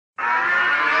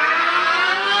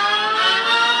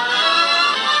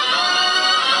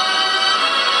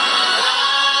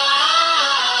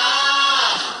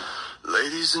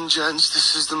gents,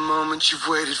 this is the moment you've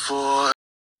waited for.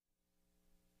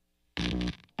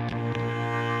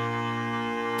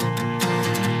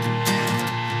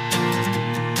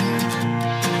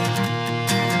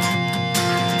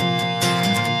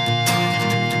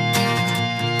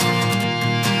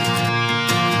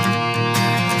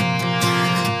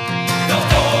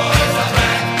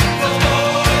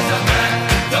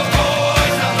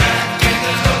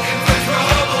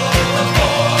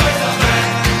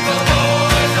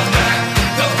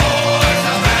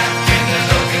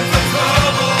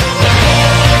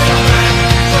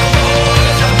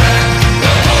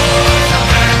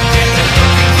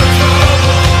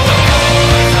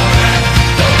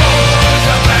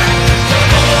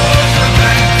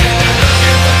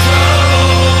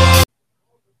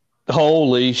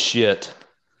 Holy shit.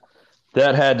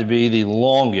 That had to be the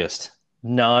longest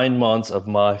 9 months of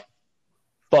my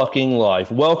fucking life.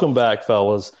 Welcome back,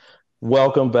 fellas.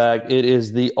 Welcome back. It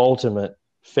is the Ultimate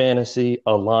Fantasy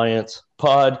Alliance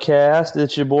podcast.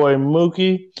 It's your boy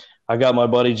Mookie. I got my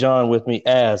buddy John with me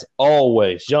as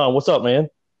always. John, what's up, man?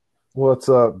 What's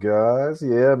up, guys?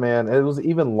 Yeah, man. It was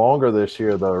even longer this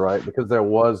year, though, right? Because there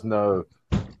was no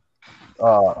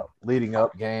leading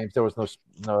up games. There was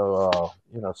no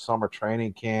summer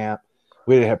training camp.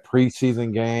 We didn't have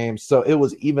preseason games, so it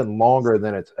was even longer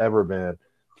than it's ever been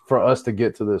for us to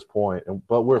get to this point.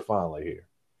 But we're finally here.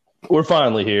 We're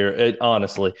finally here.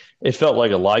 Honestly, it felt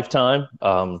like a lifetime.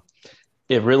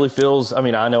 It really feels. I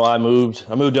mean, I know I moved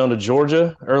down to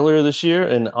Georgia earlier this year,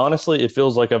 and honestly, it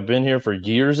feels like I've been here for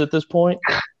years at this point.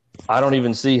 I don't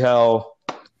even see how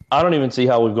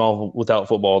we've gone without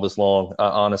football this long.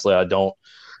 Honestly, I don't.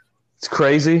 It's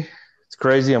crazy. It's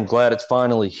crazy. I'm glad it's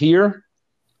finally here.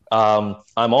 I'm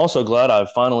also glad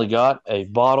I've finally got a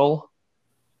bottle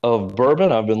of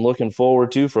bourbon I've been looking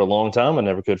forward to for a long time. I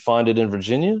never could find it in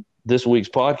Virginia. This week's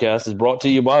podcast is brought to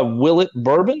you by Willet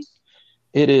Bourbon.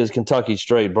 It is Kentucky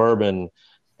straight bourbon,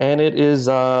 and it is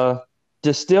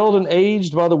distilled and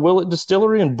aged by the Willet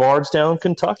Distillery in Bardstown,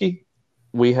 Kentucky.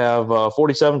 We have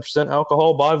 47%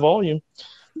 alcohol by volume.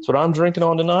 That's what I'm drinking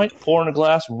on tonight. Pouring a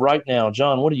glass right now.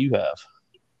 John, what do you have?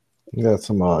 You got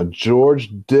some George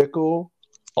Dickel.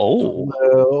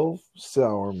 12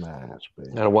 sour mash,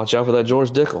 baby. Got to watch out for that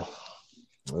George Dickel.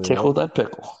 Tickle that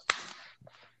pickle.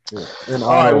 Yeah. All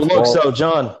right, well, look, so,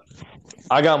 John,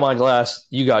 I got my glass.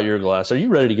 You got your glass. Are you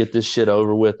ready to get this shit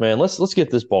over with, man? Let's get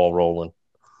this ball rolling.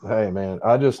 Hey, man,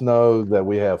 I just know that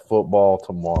we have football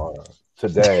tomorrow.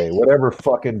 Today, whatever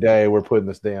fucking day we're putting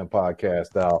this damn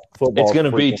podcast out. It's going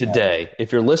to be today.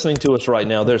 If you're listening to us right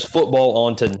now, there's football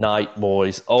on tonight,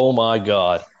 boys. Oh, my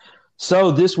God.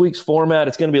 So this week's format,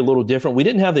 it's going to be a little different. We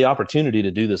didn't have the opportunity to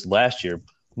do this last year,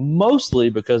 mostly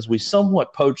because we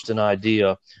somewhat poached an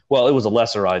idea. Well, it was a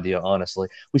lesser idea, honestly.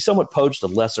 We somewhat poached a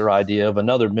lesser idea of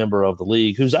another member of the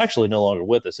league who's actually no longer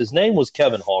with us. His name was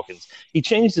Kevin Hawkins. He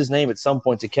changed his name at some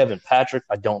point to Kevin Patrick.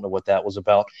 I don't know what that was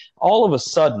about. All of a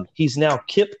sudden, he's now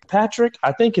Kip Patrick.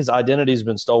 I think his identity has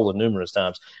been stolen numerous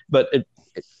times, but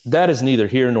that is neither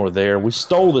here nor there. We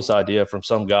stole this idea from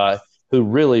some guy who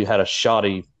really had a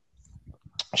shoddy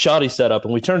setup,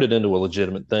 and we turned it into a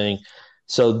legitimate thing.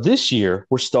 So this year,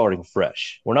 we're starting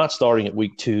fresh. We're not starting at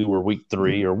week 2 or week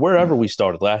 3 or wherever we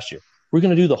started last year. We're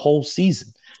going to do the whole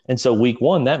season. And so week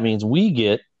 1, that means we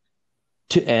get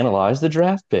to analyze the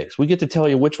draft picks. We get to tell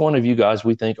you which one of you guys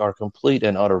we think are complete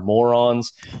and utter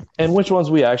morons and which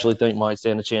ones we actually think might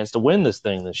stand a chance to win this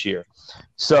thing this year.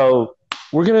 So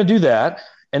we're going to do that.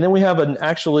 And then we have an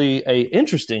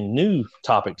interesting new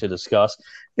topic to discuss.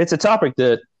 It's a topic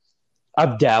that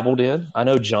I've dabbled in. I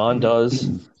know John does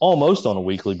almost on a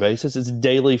weekly basis. It's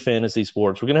daily fantasy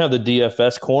sports. We're going to have the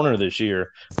DFS corner this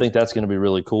year. I think that's going to be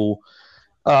really cool.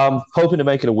 Hoping to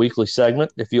make it a weekly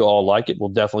segment. If you all like it, we'll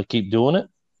definitely keep doing it.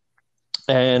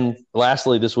 And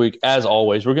lastly, this week, as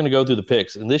always, we're going to go through the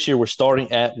picks. And this year, we're starting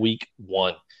at week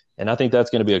 1. And I think that's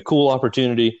going to be a cool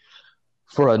opportunity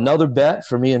for another bet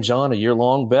for me and John, a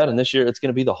year-long bet. And this year, it's going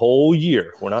to be the whole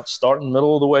year. We're not starting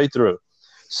middle of the way through.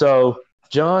 So,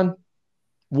 John,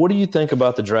 what do you think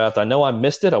about the draft? I know I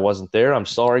missed it. I wasn't there. I'm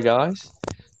sorry, guys.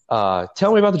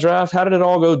 Tell me about the draft. How did it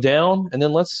all go down? And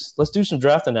then let's do some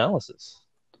draft analysis.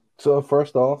 So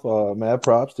first off, mad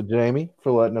props to Jamie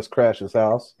for letting us crash his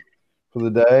house for the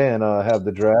day and have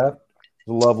the draft. It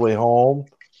was a lovely home.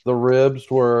 The ribs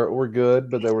were good,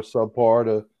 but they were subpar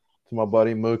to my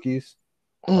buddy Mookie's.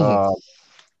 Yeah,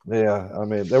 I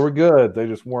mean, they were good. They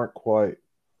just weren't quite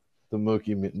the mook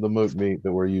meat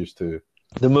that we're used to.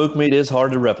 The mook meat is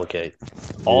hard to replicate.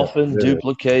 Often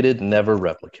duplicated, never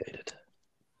replicated.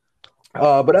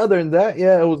 But other than that,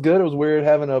 yeah, it was good. It was weird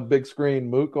having a big screen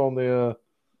mook on the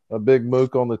a big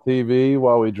mook on the TV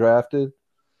while we drafted.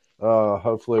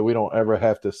 Hopefully, we don't ever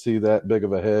have to see that big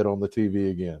of a head on the TV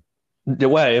again. The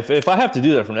way, if I have to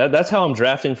do that from that, that's how I'm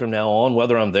drafting from now on,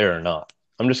 whether I'm there or not.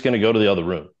 I'm just going to go to the other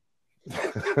room. We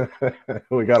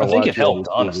got to watch. I think it helped,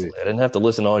 TV. honestly. I didn't have to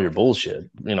listen to all your bullshit.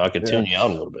 I could tune you out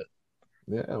a little bit.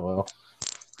 Yeah, well,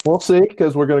 we'll see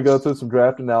because we're going to go through some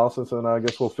draft analysis, and I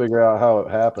guess we'll figure out how it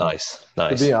happened. Nice.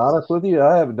 To be honest with you,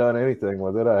 I haven't done anything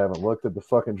with it. I haven't looked at the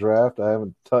fucking draft. I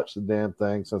haven't touched the damn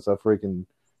thing since I freaking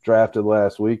drafted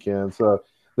last weekend. So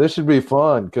this should be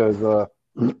fun because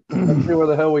let's see where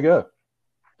the hell we go.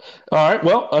 All right.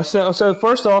 Well, so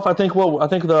first off, I think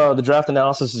the draft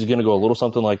analysis is going to go a little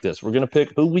something like this. We're going to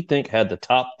pick who we think had the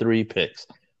top 3 picks.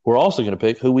 We're also going to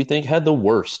pick who we think had the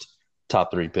worst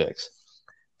top 3 picks.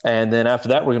 And then after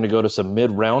that, we're going to go to some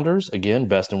mid-rounders. Again,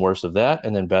 best and worst of that,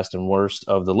 and then best and worst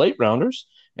of the late rounders.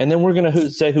 And then we're going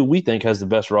to say who we think has the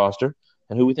best roster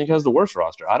and who we think has the worst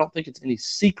roster. I don't think it's any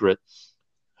secret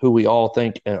who we all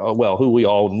think, who we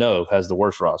all know has the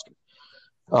worst roster.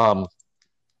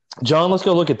 John, let's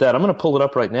go look at that. I'm going to pull it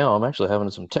up right now. I'm actually having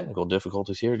some technical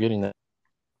difficulties here getting that.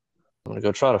 I'm going to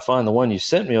go try to find the one you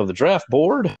sent me of the draft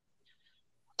board.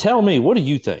 Tell me, what do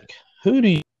you think? Who do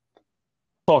you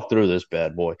talk through this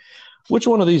bad boy? Which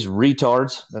one of these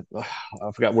retards,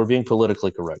 I forgot, we're being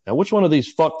politically correct now, which one of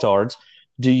these fucktards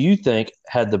do you think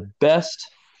had the best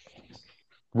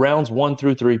rounds 1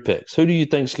 through 3 picks? Who do you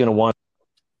think is going to win?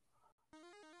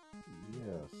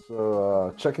 Yeah,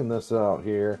 so checking this out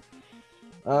here.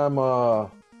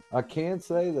 I can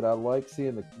say that I like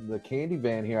seeing the candy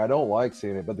van here. I don't like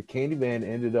seeing it, but the candy van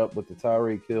ended up with the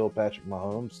Tyreek Hill, Patrick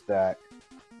Mahomes stack.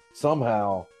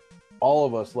 Somehow, all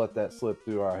of us let that slip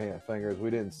through our fingers. We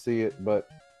didn't see it, but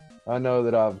I know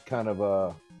that I've kind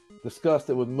of discussed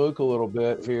it with Mook a little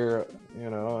bit here,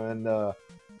 and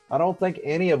I don't think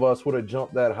any of us would have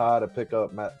jumped that high to pick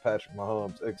up Patrick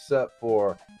Mahomes, except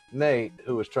for Nate,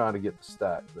 who was trying to get the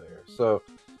stack there. So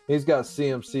he's got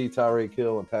CMC, Tyreek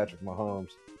Hill, and Patrick Mahomes.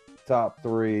 Top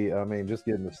 3. I mean, just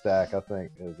getting the stack, I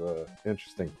think, is an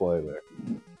interesting play there.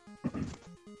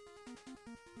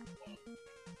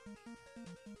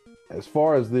 As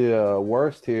far as the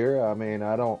worst here, I mean,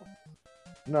 I'm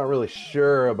not really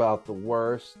sure about the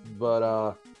worst,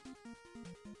 but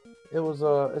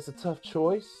it's a tough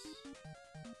choice.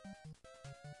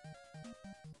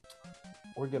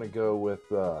 We're gonna go with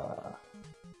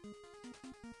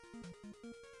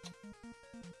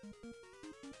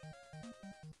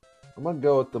I'm going to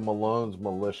go with the Malone's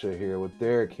Militia here with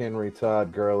Derrick Henry,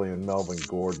 Todd Gurley, and Melvin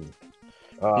Gordon.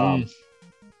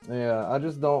 Yeah, I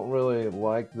just don't really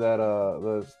like that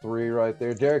those 3 right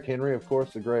there. Derrick Henry, of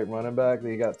course, a great running back.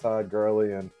 Then you got Todd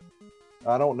Gurley, and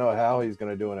I don't know how he's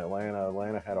going to do in Atlanta.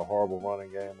 Atlanta had a horrible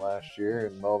running game last year,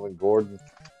 and Melvin Gordon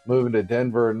moving to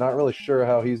Denver, not really sure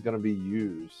how he's going to be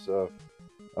used. So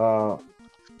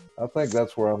I think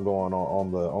that's where I'm going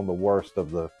on the worst of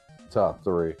the top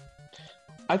 3.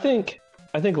 I think,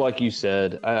 like you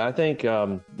said, I think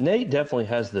Nate definitely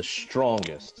has the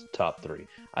strongest top 3.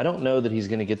 I don't know that he's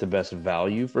going to get the best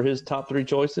value for his top 3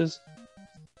 choices.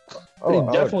 He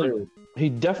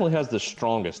definitely has the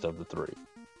strongest of the 3.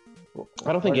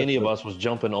 I don't think any of us was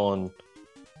jumping on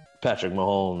Patrick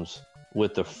Mahomes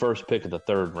with the first pick of the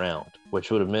 3rd round,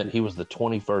 which would have meant he was the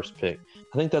 21st pick.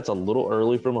 I think that's a little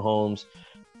early for Mahomes.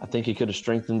 I think he could have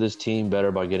strengthened this team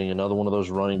better by getting another one of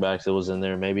those running backs that was in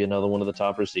there, maybe another one of the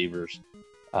top receivers.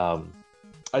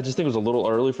 I just think it was a little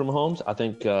early for Mahomes. I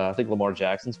think Lamar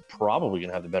Jackson's probably going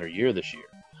to have the better year this year.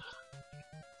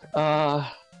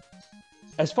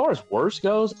 As far as worst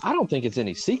goes, I don't think it's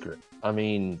any secret. I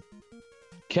mean,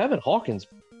 Kevin Hawkins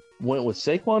went with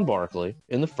Saquon Barkley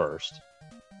in the 1st,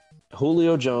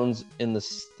 Julio Jones in the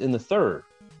 3rd,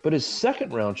 but his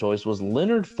 2nd round choice was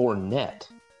Leonard Fournette.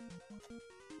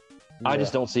 Yeah. I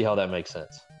just don't see how that makes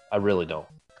sense. I really don't.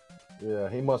 Yeah,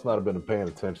 he must not have been paying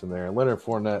attention there. Leonard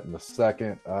Fournette in the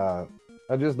 2nd.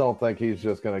 I just don't think he's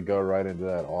just going to go right into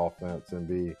that offense and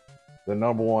be the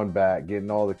number 1 back,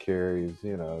 getting all the carries,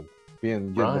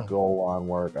 getting the goal line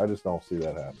work. I just don't see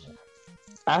that happening.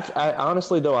 I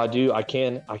honestly, though, I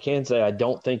can say I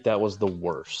don't think that was the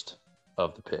worst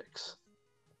of the picks.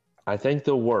 I think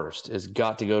the worst has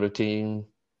got to go to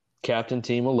Captain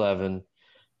Team 11.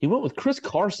 He went with Chris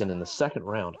Carson in the 2nd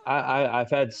round.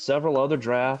 I've had several other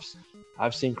drafts.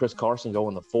 I've seen Chris Carson go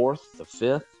in the 4th, the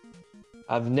 5th.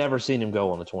 I've never seen him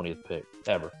go on the 20th pick,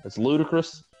 ever. It's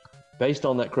ludicrous. Based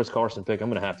on that Chris Carson pick, I'm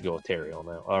going to have to go with Terry on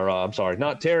that. Or I'm sorry,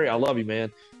 not Terry. I love you,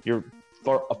 man. You're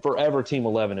forever Team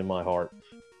 11 in my heart.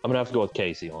 I'm going to have to go with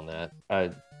Casey on that.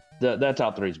 That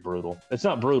top 3 is brutal. It's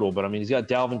not brutal, but, I mean, he's got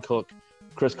Dalvin Cook,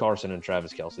 Chris Carson, and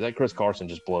Travis Kelce. That Chris Carson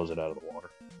just blows it out of the water.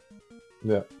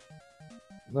 Yeah.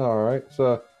 All right.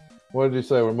 So, what did you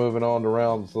say? We're moving on to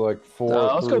rounds like four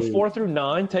Let's go through. 4 through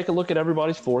 9. Take a look at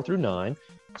everybody's 4 through 9.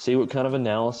 See what kind of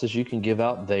analysis you can give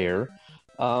out there.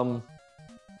 I'll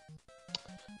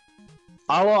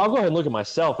go ahead and look at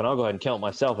myself, and I'll go ahead and count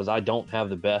myself as I don't have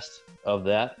the best of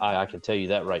that. I can tell you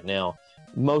that right now.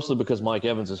 Mostly because Mike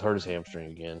Evans has hurt his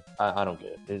hamstring again. I don't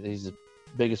get it. He's the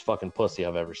biggest fucking pussy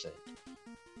I've ever seen.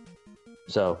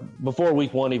 So before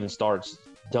week 1 even starts,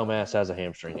 dumbass has a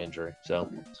hamstring injury. So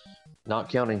not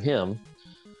counting him.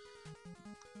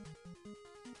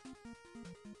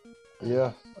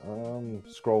 Yeah, I'm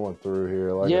scrolling through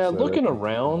here. Like Yeah, I said, looking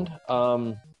around.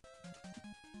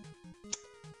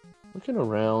 Looking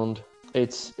around,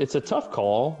 it's a tough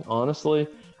call, honestly.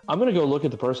 I'm going to go look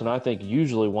at the person I think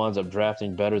usually winds up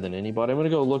drafting better than anybody. I'm going to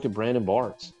go look at Brandon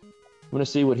Bartz. I'm going to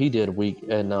see what he did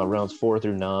in rounds 4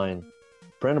 through 9.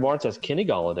 Brandon Bartz has Kenny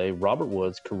Golladay, Robert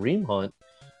Woods, Kareem Hunt,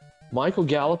 Michael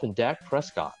Gallup, and Dak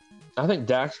Prescott. I think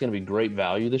Dak's going to be great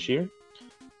value this year.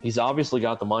 He's obviously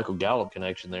got the Michael Gallup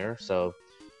connection there, so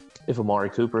if Amari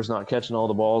Cooper is not catching all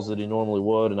the balls that he normally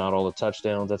would and not all the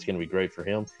touchdowns, that's going to be great for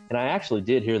him. And I actually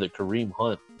did hear that Kareem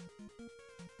Hunt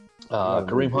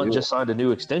just signed a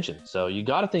new extension, so you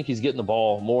got to think he's getting the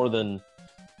ball more than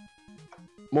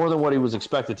what he was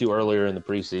expected to earlier in the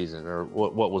preseason, or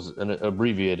what was an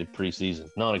abbreviated preseason,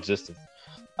 non-existent.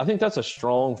 I think that's a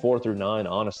strong 4 through 9,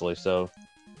 honestly. So,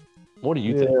 what do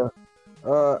you think?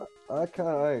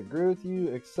 I agree with you,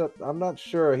 except I'm not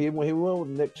sure. He went with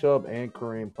Nick Chubb and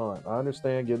Kareem Hunt. I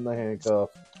understand getting the handcuff.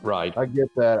 Right. I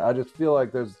get that. I just feel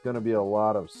like there's going to be a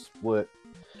lot of split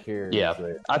carries. Yeah,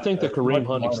 there. I think the Kareem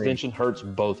Hunt money, extension hurts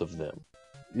both of them.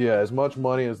 Yeah, as much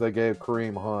money as they gave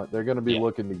Kareem Hunt, they're going to be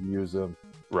looking to use him.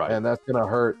 Right. And that's going to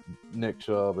hurt Nick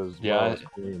Chubb as well as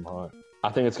Kareem Hunt. I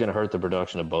think it's going to hurt the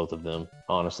production of both of them.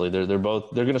 Honestly, they're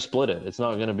going to split it. It's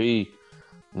not going to be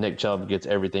Nick Chubb gets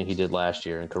everything he did last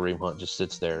year, and Kareem Hunt just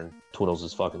sits there and twiddles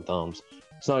his fucking thumbs.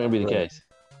 It's not going to be the case.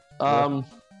 I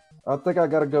think I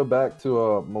got to go back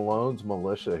to Malone's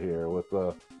militia here with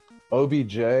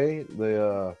OBJ,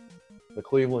 the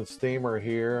Cleveland Steamer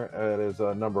here at his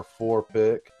number 4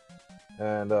 pick,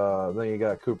 and then you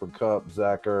got Cooper Kupp,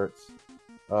 Zach Ertz,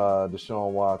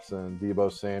 Deshaun Watson,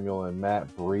 Deebo Samuel, and Matt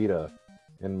Breida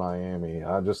in Miami.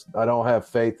 I don't have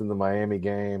faith in the Miami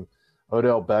game.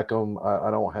 Odell Beckham,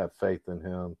 I don't have faith in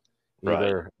him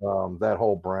either. Right. That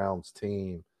whole Browns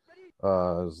team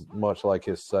is much like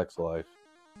his sex life.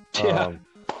 Yeah.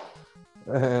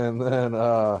 And then,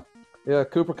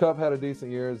 Cooper Kupp had a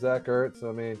decent year. Zach Ertz,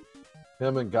 I mean,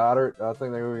 him and Goddard, I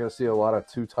think they were going to see a lot of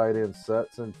 2 tight end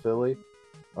sets in Philly.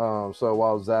 So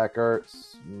while Zach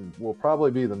Ertz will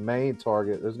probably be the main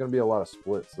target, there's going to be a lot of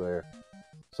splits there.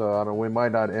 So I mean, we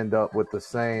might not end up with the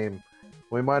same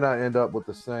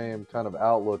kind of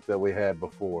outlook that we had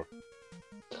before.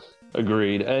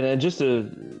 Agreed. And just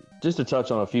to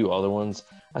touch on a few other ones,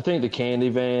 I think the Candy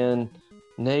Van,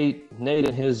 Nate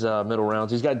in his middle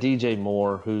rounds, he's got DJ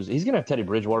Moore, he's going to have Teddy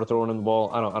Bridgewater throwing in the ball.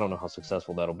 I don't know how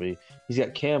successful that'll be. He's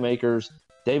got Cam Akers,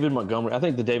 David Montgomery. I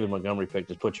think the David Montgomery pick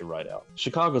just puts you right out.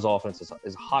 Chicago's offense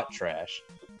is hot trash.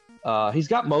 He's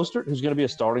got Mostert, who's going to be a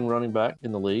starting running back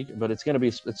in the league, but it's going to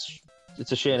be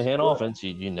it's a Shanahan offense.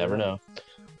 You never know.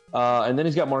 And then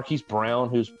he's got Marquise Brown,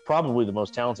 who's probably the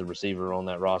most talented receiver on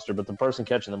that roster, but the person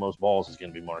catching the most balls is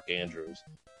going to be Mark Andrews.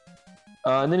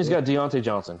 And then he's got Deontay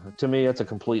Johnson. To me, that's a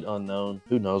complete unknown.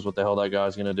 Who knows what the hell that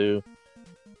guy's going to do?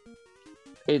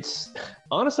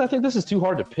 Honestly, I think this is too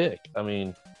hard to pick. I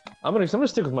mean, I'm gonna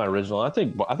stick with my original. I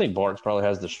think Bartz probably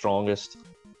has the strongest.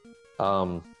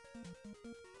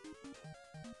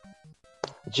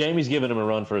 Jamie's giving him a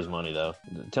run for his money, though.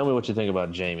 Tell me what you think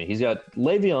about Jamie. He's got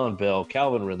Le'Veon Bell,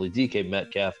 Calvin Ridley, DK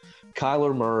Metcalf,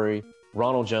 Kyler Murray,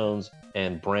 Ronald Jones,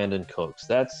 and Brandon Cooks.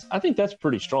 I think that's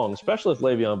pretty strong, especially if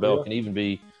Le'Veon Bell can even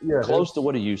be close to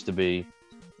what he used to be.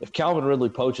 If Calvin Ridley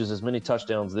poaches as many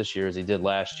touchdowns this year as he did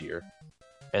last year,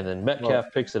 and then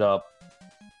Metcalf picks it up,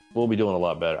 we'll be doing a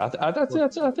lot better. I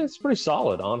think it's pretty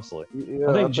solid, honestly. Yeah,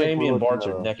 I think Jamie and Bartz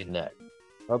are neck and neck.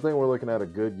 I think we're looking at a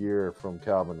good year from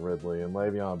Calvin Ridley, and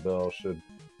Le'Veon Bell should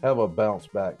have a bounce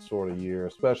back sort of year,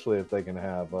 especially if they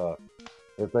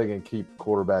can keep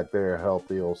quarterback there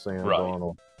healthy, old Sam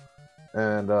Darnold.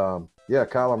 And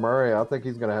Kyler Murray, I think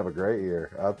he's going to have a great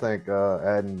year. I think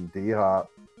adding D-Hop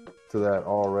to that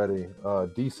already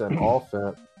decent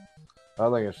offense, I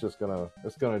think it's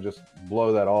going to just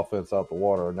blow that offense out the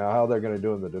water. Now, how they're going to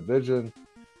do in the division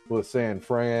with San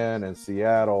Fran and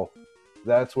Seattle,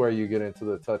 that's where you get into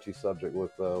the touchy subject with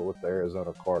the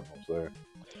Arizona Cardinals there.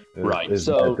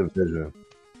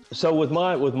 So with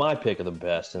my pick of the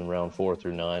best in round 4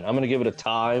 through 9, I'm going to give it a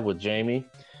tie with Jamie.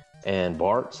 and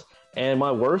Bart's. And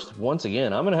my worst, once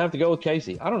again, I'm going to have to go with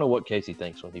Casey. I don't know what Casey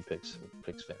thinks when he picks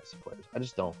fantasy players. I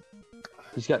just don't.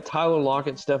 He's got Tyler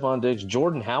Lockett, Stephon Diggs,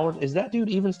 Jordan Howard. Is that dude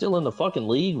even still in the fucking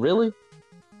league? Really?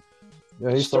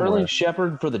 Yeah, he's Sterling somewhere.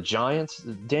 Shepard for the Giants.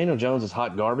 Daniel Jones is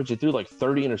hot garbage. He threw like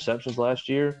 30 interceptions last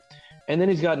year. And then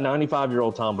he's got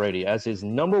 95-year-old Tom Brady as his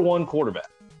number one quarterback.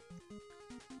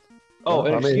 Oh,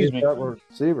 and excuse me. He's got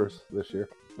receivers this year.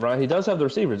 Right, he does have the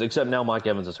receivers, except now Mike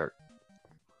Evans is hurt.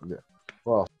 Yeah.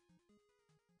 Well,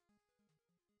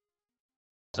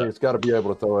 it's got to be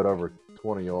able to throw it over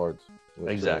 20 yards.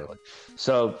 Exactly.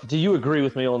 So, do you agree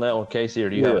with me on that one, Casey, or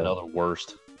do you have another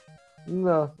worst?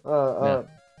 No.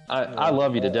 I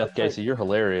love you to death, Casey. You're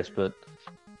hilarious, but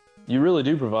you really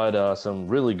do provide some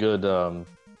really good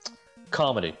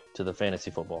comedy to the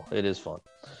fantasy football. It is fun.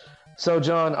 So,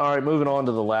 John, all right, moving on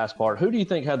to the last part. Who do you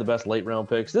think had the best late-round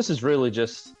picks? This is really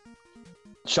just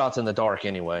shots in the dark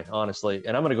anyway, honestly.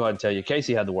 And I'm going to go ahead and tell you,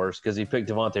 Casey had the worst because he picked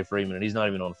Devontae Freeman, and he's not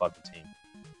even on the fucking team.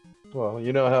 Well,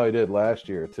 you know how he did last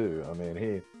year, too. I mean,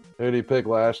 who did he pick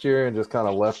last year and just kind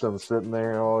of left him sitting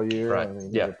there all year? Right. I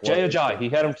mean, yeah. Jay Ajayi, he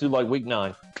had him to like week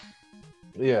 9.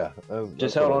 Yeah.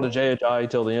 Just held on to Jay Ajayi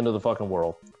till the end of the fucking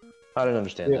world. I didn't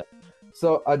understand that.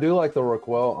 So I do like the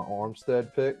Raquel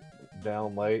Armstead pick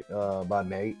down late by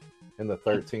Nate in the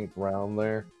 13th round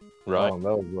there. Right.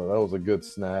 That was a good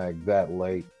snag that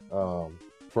late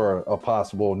for a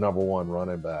possible number one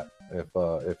running back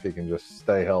if he can just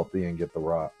stay healthy and get the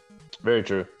rock. Very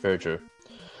true. Very true.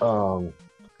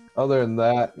 Other than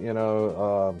that,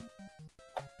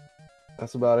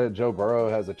 that's about it. Joe Burrow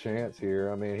has a chance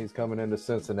here. I mean, he's coming into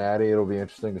Cincinnati. It'll be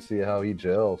interesting to see how he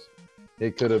gels.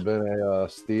 It could have been a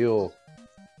steal,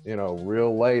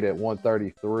 real late at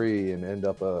 133 and end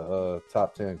up a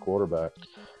top 10 quarterback.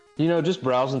 Just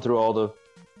browsing through all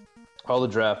the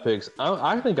draft picks,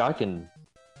 I think I can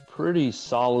pretty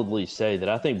solidly say that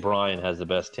I think Brian has the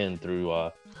best 10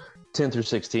 through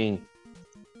 16.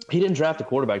 He didn't draft a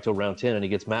quarterback till round 10, and he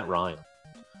gets Matt Ryan.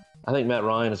 I think Matt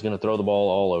Ryan is going to throw the ball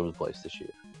all over the place this year.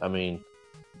 I mean,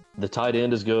 the tight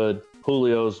end is good.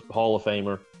 Julio's Hall of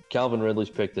Famer. Calvin Ridley's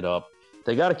picked it up.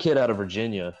 They got a kid out of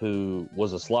Virginia who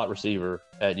was a slot receiver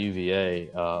at UVA,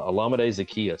 Olamide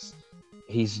Zaccheaus.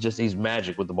 He's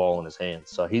magic with the ball in his hands.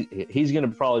 So he's going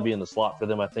to probably be in the slot for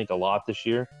them, I think, a lot this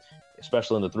year,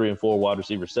 especially in the 3 and 4 wide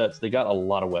receiver sets. They got a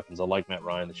lot of weapons. I like Matt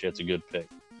Ryan this year. It's a good pick.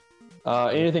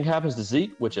 Anything happens to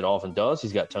Zeke, which it often does,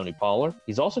 he's got Tony Pollard.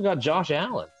 He's also got Josh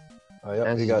Allen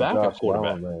as his backup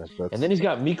quarterback. And then he's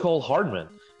got Mecole Hardman.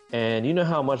 And you know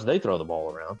how much they throw the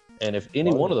ball around. And if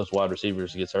any one of those wide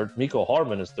receivers gets hurt, Mecole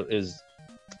Hardman is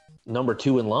number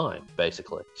 2 in line,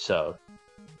 basically. So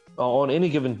on any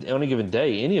given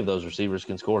day, any of those receivers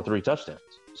can score 3 touchdowns.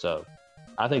 So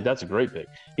I think that's a great pick.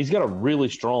 He's got a really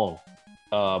strong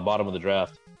bottom of the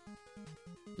draft.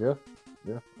 Yeah.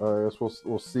 I guess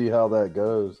we'll see how that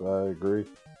goes. I agree.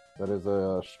 That is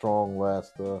a strong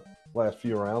last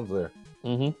few rounds there.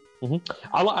 Mm-hmm. Mm-hmm.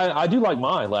 I do like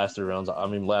my last 3 rounds. I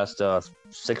mean, last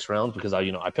 6 rounds because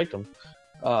I picked them.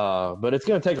 But it's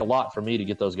going to take a lot for me to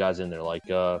get those guys in there. Like,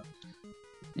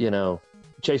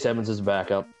 Chase Edmonds is a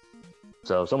backup,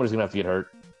 so somebody's going to have to get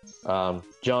hurt.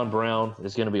 John Brown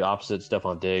is going to be opposite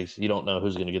Stephon Diggs. You don't know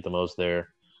who's going to get the most there.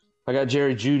 I got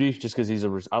Jerry Jeudy just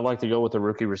because I like to go with a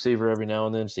rookie receiver every now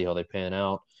and then, see how they pan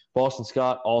out. Boston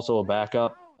Scott, also a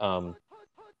backup.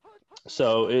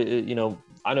 So,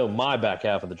 I know my back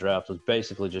half of the draft was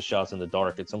basically just shots in the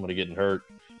dark at somebody getting hurt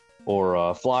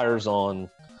or flyers on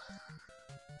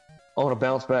a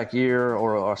bounce back year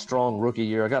or a strong rookie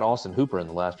year. I got Austin Hooper in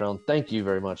the last round. Thank you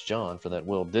very much, John, for that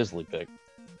Will Disley pick.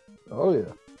 Oh,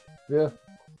 yeah. Yeah.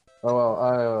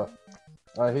 Oh,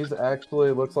 well, he's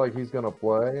actually looks like he's going to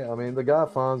play. I mean, the guy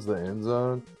finds the end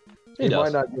zone. He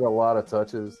might not get a lot of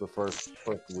touches the first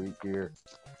week here.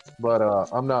 But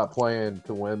I'm not playing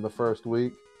to win the first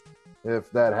week.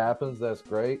 If that happens, that's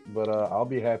great. But I'll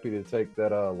be happy to take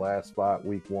that last spot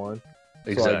week 1.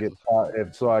 Exactly.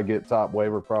 So I get top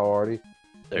waiver priority.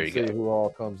 There you go. See who all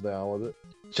comes down with it.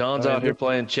 John's out here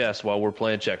playing chess while we're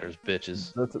playing checkers,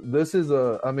 bitches. This is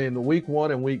week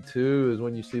 1 and week 2 is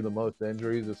when you see the most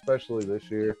injuries, especially this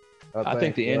year. I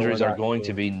think the injuries are going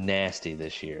to be nasty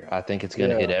this year. I think it's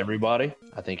going to hit everybody.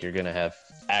 I think you're going to have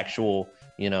actual,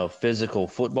 physical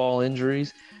football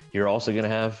injuries. You're also going to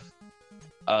have,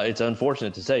 it's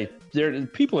unfortunate to say,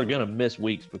 people are going to miss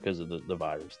weeks because of the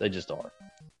virus. They just are.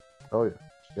 Oh, yeah.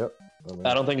 Yep.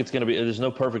 I don't think it's going to be – there's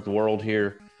no perfect world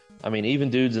here. I mean, even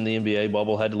dudes in the NBA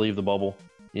bubble had to leave the bubble.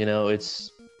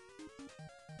 It's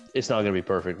not going to be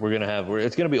perfect.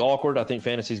 It's going to be awkward. I think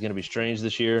fantasy is going to be strange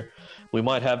this year. We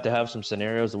might have to have some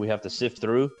scenarios that we have to sift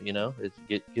through.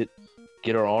 Get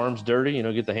get our arms dirty,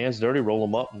 get the hands dirty, roll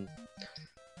them up, and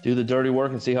do the dirty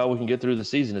work and see how we can get through the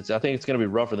season. I think it's going to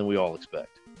be rougher than we all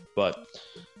expect. But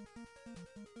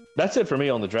that's it for me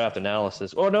on the draft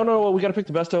analysis. Oh, no, we got to pick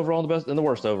the best overall and the best and the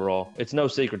worst overall. It's no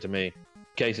secret to me.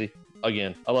 Casey,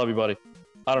 again, I love you, buddy.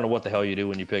 I don't know what the hell you do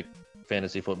when you pick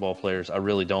fantasy football players. I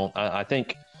really don't. I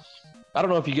think I don't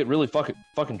know if you get really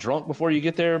fucking drunk before you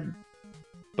get there,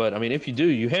 but I mean, if you do,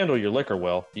 you handle your liquor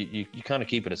well. You kind of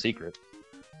keep it a secret.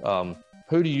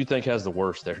 Who do you think has the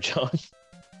worst there, John?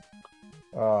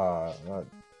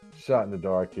 Shot in the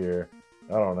dark here.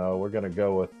 I don't know. We're gonna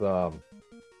go with. I'm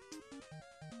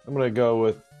gonna go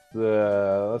with.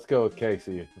 Let's go with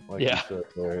Casey. Like Yeah. you said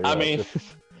there. I mean,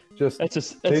 just that's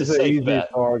a he's an safe easy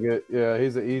bet. target. Yeah,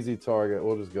 he's an easy target.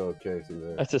 We'll just go with Casey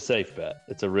there. That's a safe bet.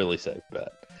 It's a really safe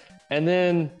bet. And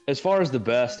then as far as the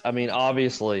best, I mean,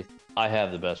 obviously, I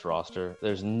have the best roster.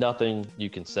 There's nothing you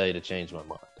can say to change my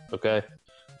mind. Okay.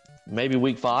 Maybe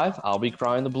week 5, I'll be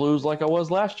crying the blues like I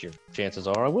was last year. Chances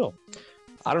are I will.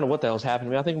 I don't know what the hell's happened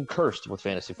to me. I think I'm cursed with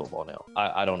fantasy football now.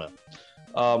 I don't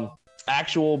know.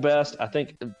 Actual best, I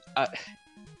think,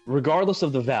 regardless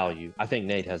of the value, I think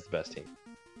Nate has the best team.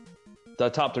 The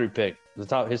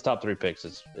his top 3 picks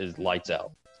is lights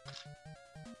out.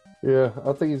 Yeah,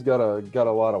 I think he's got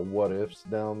a lot of what ifs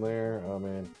down there. I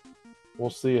mean, we'll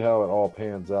see how it all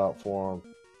pans out for him.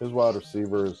 His wide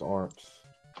receivers aren't,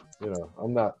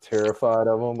 I'm not terrified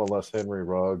of them unless Henry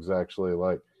Ruggs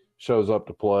actually shows up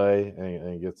to play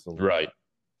and gets some get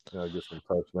some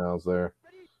touchdowns there.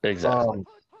 Exactly.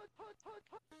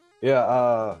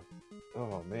 Oh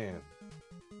man,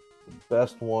 the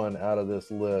best one out of this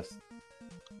list.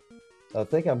 I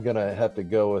think I'm gonna have to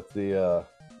go with the.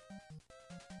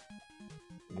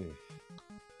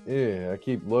 I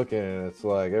keep looking, and it's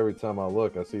like every time I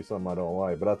look, I see something I don't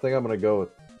like. But I think I'm gonna go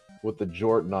with the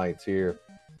Jortanites here,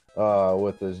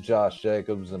 with his Josh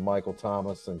Jacobs and Michael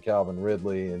Thomas and Calvin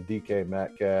Ridley and DK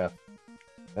Metcalf,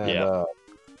 and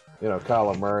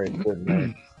Kyler Murray sitting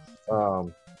there.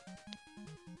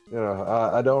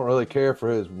 I don't really care for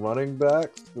his running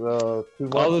backs too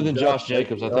much. Other than Josh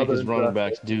Jacobs, I think his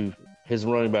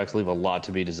running backs leave a lot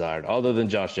to be desired. Other than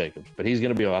Josh Jacobs, but I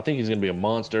think he's going to be a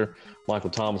monster. Michael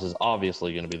Thomas is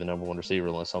obviously going to be the number 1 receiver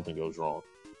unless something goes wrong.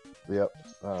 Yep.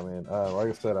 I mean, like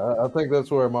I said, I think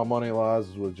that's where my money lies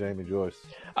is with Jamie Joyce.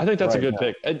 I think that's a good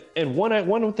pick. And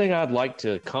one thing I'd like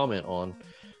to comment on,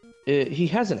 he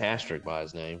has an asterisk by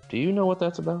his name. Do you know what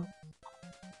that's about?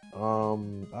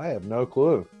 I have no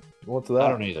clue. What's that? I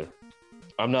don't either.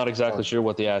 I'm not exactly sure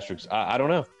what the asterisk. I don't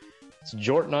know. It's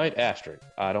Jortanite asterisk.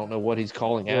 I don't know what he's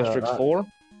calling asterisk for.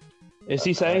 Is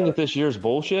he saying that this year's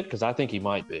bullshit? Because I think he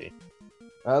might be.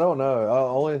 I don't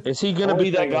know. Is he going to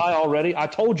be that guy already? I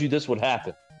told you this would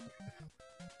happen.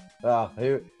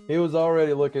 He was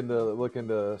already looking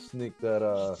to sneak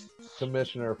that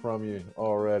commissioner from you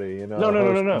already.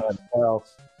 No.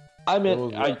 I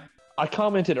meant I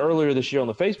commented earlier this year on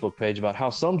the Facebook page about how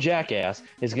some jackass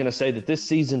is going to say that this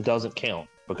season doesn't count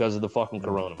because of the fucking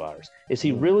coronavirus. Is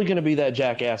he really going to be that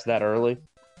jackass that early?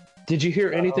 Did you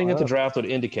hear anything at the draft would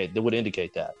indicate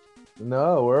that?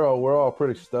 No, we're all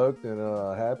pretty stoked and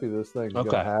happy this thing's going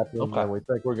to happen, and we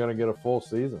think we're going to get a full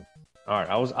season. All right,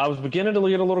 I was beginning to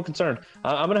get a little concerned.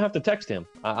 I'm going to have to text him.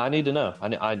 I need to know.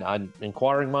 I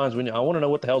inquiring minds. I want to know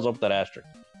what the hell's up with that asterisk.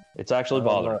 It's actually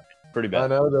bothering me pretty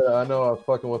bad. I know. I was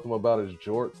fucking with him about his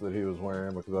jorts that he was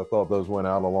wearing because I thought those went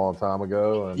out a long time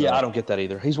ago. And, I don't get that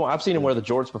either. I've seen him wear the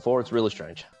jorts before. It's really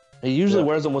strange. He usually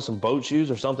wears them with some boat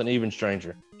shoes or something even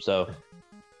stranger. So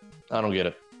I don't get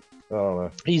it. I don't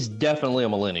know. He's definitely a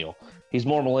millennial. He's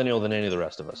more millennial than any of the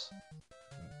rest of us.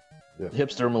 Yeah.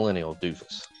 Hipster millennial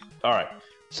doofus. All right.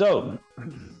 So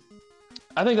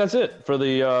I think that's it for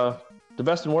the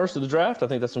best and worst of the draft. I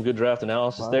think that's some good draft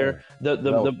analysis there.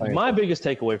 My biggest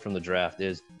takeaway from the draft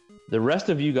is the rest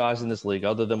of you guys in this league,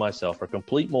 other than myself, are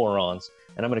complete morons,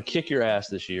 and I'm going to kick your ass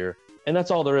this year, and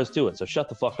that's all there is to it. So shut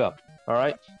the fuck up. All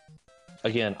right?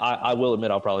 Again, I will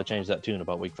admit I'll probably change that tune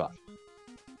about week 5.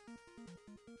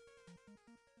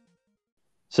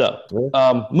 So,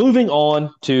 moving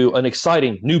on to an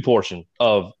exciting new portion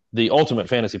of the Ultimate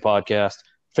Fantasy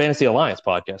Alliance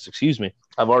podcast, excuse me.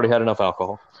 I've already had enough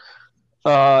alcohol.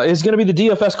 Is going to be the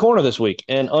DFS corner this week.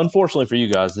 And unfortunately for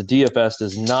you guys, the DFS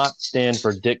does not stand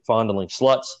for Dick Fondling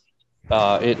Sluts.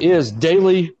 It is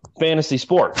daily fantasy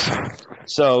sports.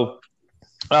 So,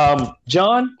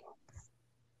 John,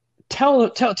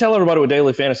 tell everybody what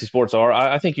daily fantasy sports are.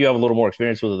 I think you have a little more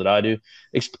experience with it than I do.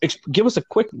 Give us a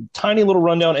quick, tiny little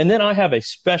rundown, and then I have a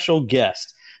special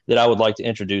guest that I would like to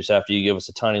introduce after you give us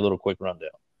a tiny little quick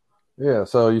rundown. Yeah,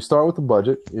 so you start with the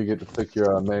budget. You get to pick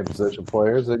your main position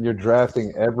players, and you're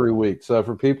drafting every week. So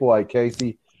for people like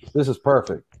Casey, this is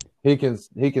perfect. He can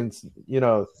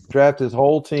draft his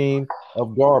whole team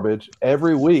of garbage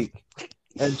every week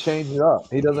and change it up.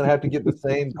 He doesn't have to get the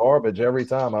same garbage every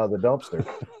time out of the dumpster.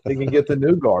 He can get the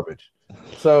new garbage.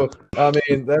 So I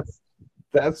mean that's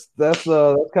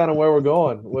kind of where we're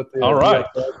going with the. All right.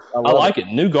 I like it.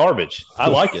 New garbage. I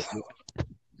like it.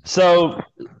 So,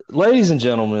 ladies and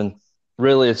gentlemen,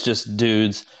 really, it's just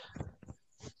dudes.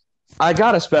 I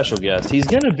got a special guest. He's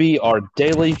going to be our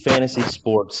daily fantasy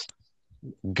sports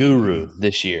guru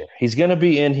this year. He's going to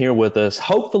be in here with us,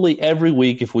 hopefully every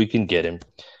week if we can get him.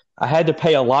 I had to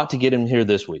pay a lot to get him here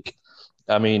this week.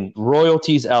 I mean,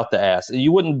 royalties out the ass.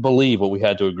 You wouldn't believe what we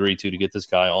had to agree to get this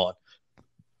guy on.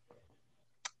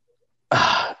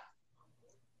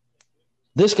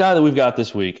 This guy that we've got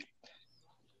this week,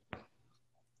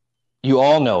 you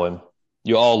all know him.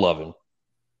 You all love him.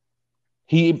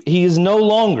 He is no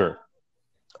longer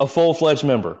a full-fledged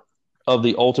member of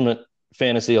the Ultimate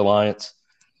Fantasy Alliance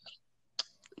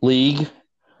League,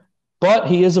 but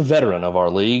he is a veteran of our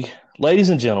league. Ladies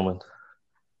and gentlemen,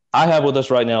 I have with us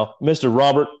right now Mr.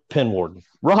 Robert Penwarden.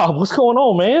 Rob, what's going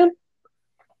on, man?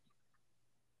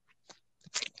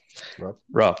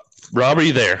 Rob, are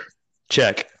you there?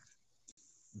 Check.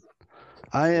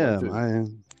 I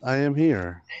am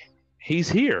here. He's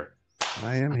here.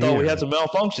 I am here. Thought we had some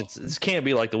malfunctions. This can't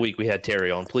be like the week we had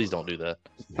Terry on. Please don't do that.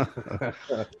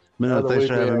 No, thanks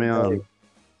for having me on.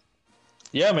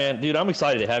 Yeah, man. Dude, I'm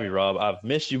excited to have you, Rob. I've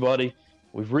missed you, buddy.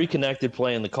 We've reconnected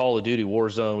playing the Call of Duty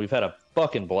Warzone. We've had a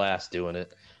fucking blast doing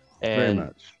it. And, Very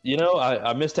much. you know,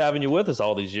 I missed having you with us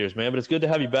all these years, man. But it's good to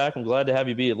have you back. I'm glad to have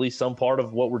you be at least some part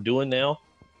of what we're doing now.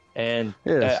 And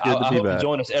Yeah, it's good to I be hope back. you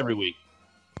join us every week.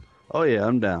 Oh, yeah,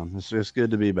 I'm down. It's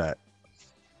good to be back.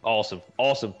 Awesome.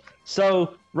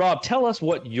 So, Rob, tell us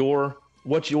what your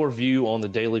view on the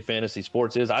daily fantasy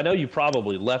sports is. I know you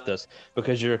probably left us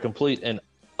because you're a complete and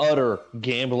utter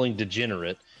gambling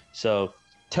degenerate. So,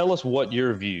 tell us what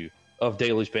your view of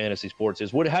daily fantasy sports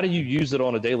is. How do you use it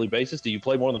on a daily basis? Do you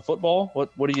play more than football?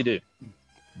 What do you do?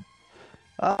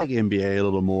 I like NBA a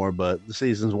little more, but the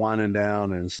season's winding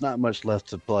down and it's not much left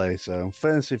to play. So,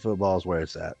 fantasy football is where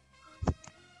it's at.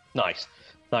 Nice.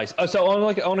 So,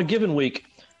 on a given week,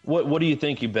 what do you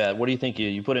think you bet? What do you think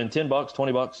you put in $10,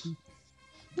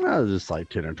 $20? Just like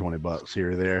 10 or $20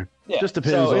 here or there. Yeah. Just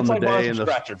depends so on it's the like day buying and some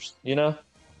the scratchers, you know?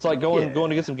 It's like going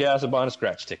to get some gas and buying a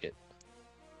scratch ticket.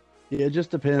 Yeah, it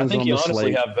just depends I on think the you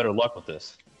honestly slate. have better luck with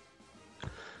this.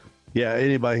 Yeah,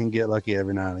 anybody can get lucky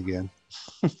every now and again.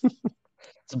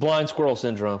 It's blind squirrel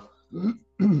syndrome.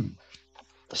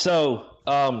 So,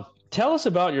 tell us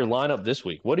about your lineup this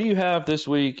week. What do you have this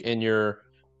week in your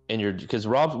because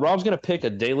Rob's going to pick a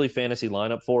daily fantasy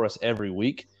lineup for us every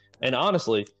week. And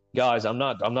honestly, guys, I'm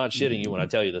not shitting you when I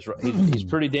tell you this. He's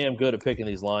pretty damn good at picking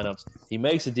these lineups. He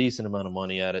makes a decent amount of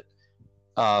money at it.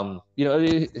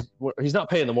 He's not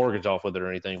paying the mortgage off with it or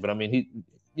anything, but I mean,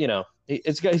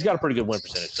 he's got a pretty good win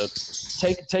percentage.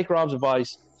 So take Rob's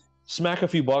advice, smack a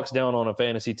few bucks down on a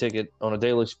fantasy ticket, on a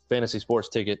daily fantasy sports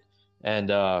ticket,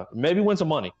 and maybe win some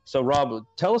money. So Rob,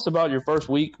 tell us about your first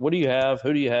week. What do you have?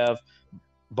 Who do you have?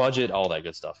 Budget, all that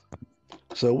good stuff.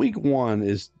 So week one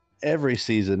is every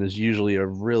season is usually a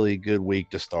really good week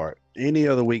to start. Any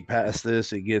other week past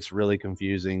this, it gets really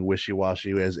confusing,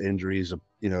 wishy-washy as injuries,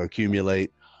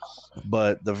 accumulate.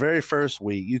 But the very first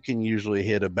week, you can usually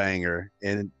hit a banger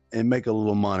and make a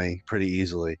little money pretty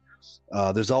easily.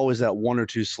 There's always that one or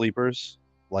two sleepers,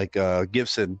 like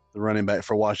Gibson, the running back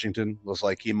for Washington. Looks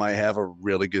like he might have a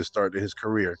really good start to his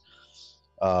career.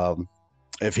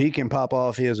 If he can pop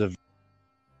off, he has a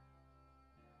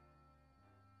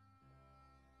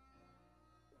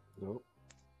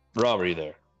Rob, are you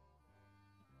there?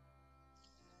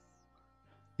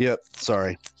 Yep.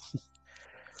 Sorry.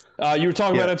 You were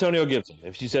talking about Antonio Gibson.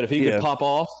 If you said if he could pop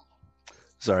off.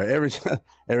 Sorry.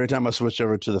 Every time I switch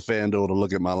over to the FanDuel to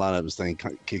look at my lineup, this thing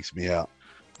kicks me out.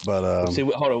 But see,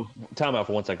 hold on. Time out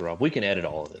for 1 second, Rob. We can edit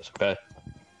all of this, okay?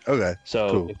 Okay. So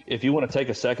cool. if you want to take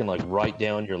a second, write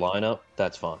down your lineup,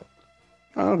 that's fine.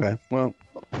 Okay. Well,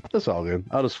 that's all good.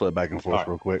 I'll just flip back and forth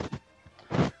real quick.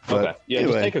 But okay. Yeah,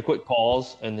 anyway, just take a quick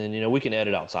pause, and then we can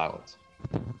edit out silence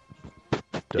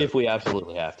if we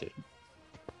absolutely have to.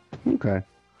 Okay.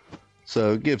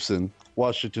 So Gibson,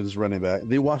 Washington's running back,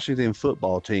 the Washington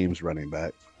football team's running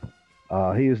back.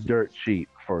 He is dirt cheap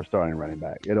for a starting running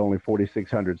back at only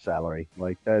 $4,600 salary.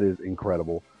 That is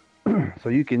incredible. So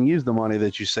you can use the money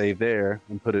that you save there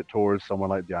and put it towards someone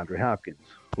like DeAndre Hopkins,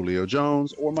 Julio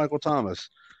Jones, or Michael Thomas.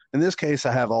 In this case,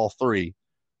 I have all three.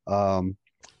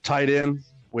 Tight end,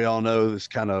 we all know is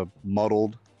kind of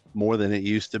muddled more than it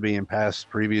used to be in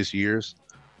previous years.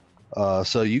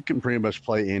 So you can pretty much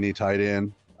play any tight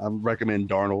end. I recommend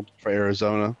Darnold for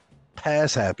Arizona.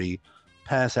 Pass happy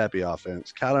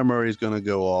offense. Kyler Murray is going to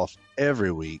go off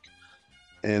every week,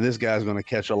 and this guy's going to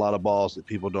catch a lot of balls that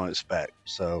people don't expect.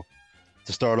 So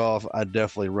to start off, I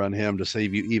definitely run him to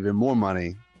save you even more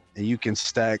money, and you can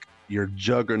stack your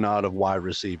juggernaut of wide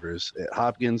receivers at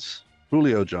Hopkins,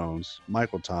 Julio Jones,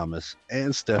 Michael Thomas,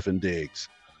 and Stefon Diggs.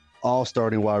 All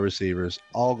starting wide receivers,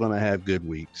 all going to have good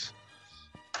weeks.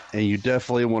 And you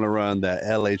definitely want to run that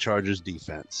LA Chargers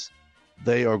defense.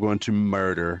 They are going to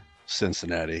murder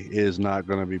Cincinnati. It is not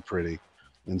going to be pretty.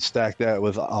 And stack that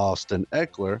with Austin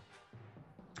Eckler.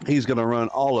 He's going to run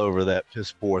all over that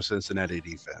piss-poor Cincinnati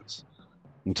defense.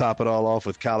 And top it all off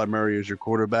with Kyler Murray as your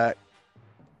quarterback.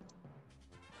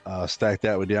 Stack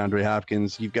that with DeAndre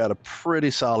Hopkins. You've got a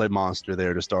pretty solid monster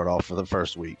there to start off for the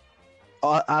first week.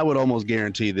 I would almost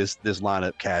guarantee this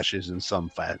lineup cashes in some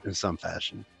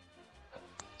fashion.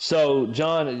 So,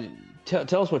 John,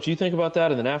 tell us what you think about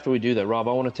that, and then after we do that, Rob,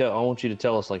 I want you to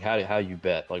tell us like how you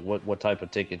bet, like what type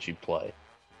of tickets you play.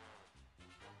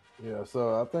 Yeah,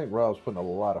 so I think Rob's putting a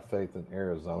lot of faith in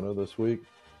Arizona this week.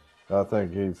 I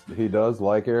think he does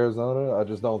like Arizona. I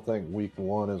just don't think week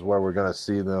one is where we're going to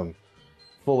see them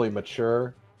fully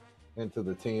mature into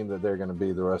the team that they're going to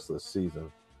be the rest of the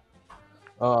season.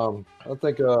 I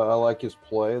think I like his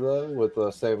play, though, with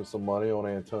saving some money on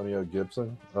Antonio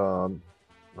Gibson.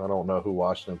 I don't know who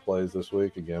Washington plays this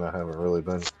week. Again, I haven't really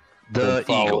been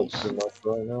Eagles too much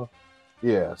right now.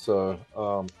 Yeah, so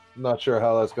not sure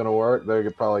how that's going to work. They're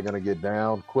probably going to get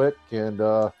down quick, and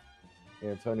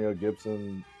Antonio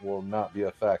Gibson will not be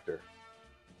a factor.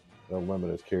 They'll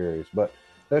limit his carries. But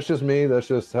that's just me. That's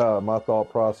just my thought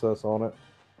process on it.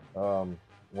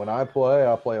 When I play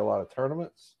a lot of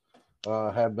tournaments.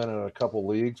 Have been in a couple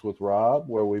leagues with Rob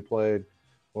where we played,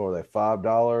 what were they, $5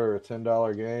 or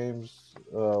 $10 games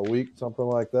a week, something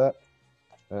like that.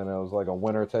 And it was like a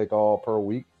winner take all per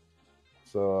week.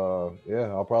 So, yeah,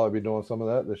 I'll probably be doing some of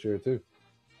that this year too.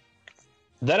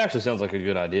 That actually sounds like a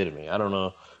good idea to me. I don't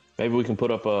know. Maybe we can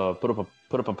put up a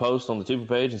post on the Tupa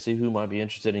page and see who might be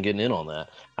interested in getting in on that.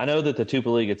 I know that the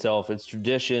Tupa League itself, it's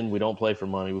tradition. We don't play for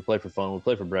money. We play for fun. We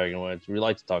play for bragging rights. We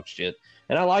like to talk shit,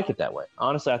 and I like it that way.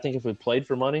 Honestly, I think if we played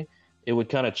for money, it would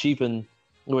kind of cheapen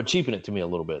it to me a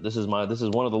little bit. This is one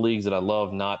of the leagues that I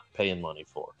love not paying money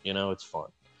for. You know, it's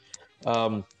fun.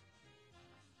 I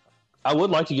would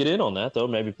like to get in on that though.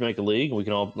 Maybe make a league, and we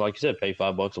can all, like you said, pay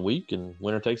 $5 a week, and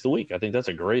winner takes the week. I think that's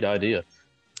a great idea.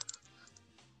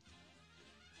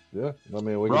 Yeah, I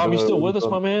mean, Rob, you still with us,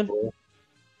 my man?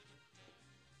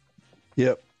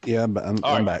 Yep. Yeah, I'm back.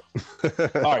 All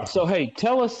right. So, hey,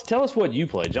 tell us what you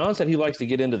play. John said he likes to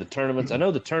get into the tournaments. I know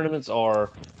the tournaments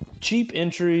are cheap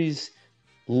entries,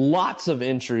 lots of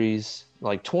entries,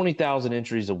 like 20,000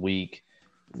 entries a week.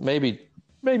 Maybe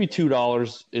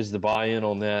 $2 is the buy-in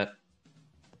on that.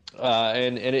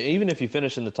 And even if you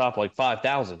finish in the top like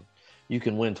 5,000, you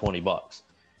can win $20.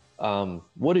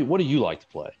 What do you like to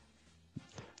play?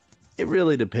 It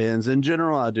really depends. In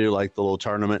general, I do like the little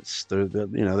tournaments.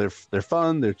 They're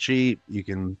fun. They're cheap. You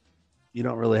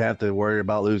don't really have to worry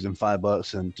about losing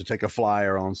 $5 and to take a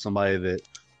flyer on somebody that,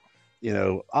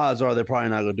 odds are they're probably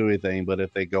not going to do anything. But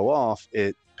if they go off,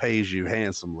 it pays you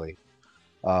handsomely.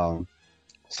 So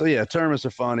yeah, tournaments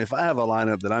are fun. If I have a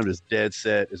lineup that I'm just dead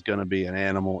set is going to be an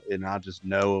animal, and I just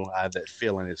know I have that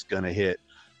feeling it's going to hit,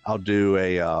 I'll do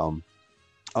a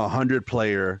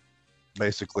 100-player.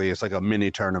 Basically, it's like a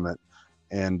mini tournament,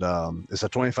 and it's a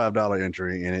 $25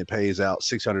 entry, and it pays out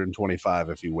 $625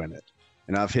 if you win it.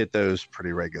 And I've hit those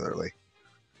pretty regularly.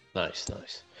 Nice.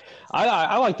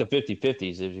 I like the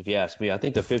 50-50s, if you ask me. I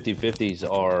think the 50-50s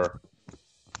are,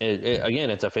 again,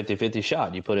 it's a 50-50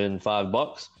 shot. You put in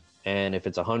 $5, and if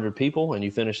it's 100 people and you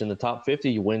finish in the top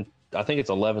 50, you win. I think it's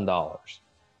 $11.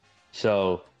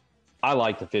 So I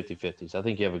like the 50-50s. I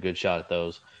think you have a good shot at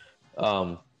those.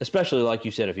 Especially like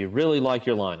you said, if you really like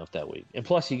your lineup that week. And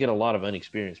plus you get a lot of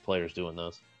inexperienced players doing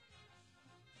those.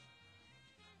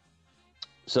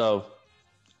 So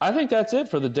I think that's it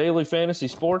for the daily fantasy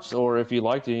sports, or if you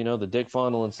like to, the Dick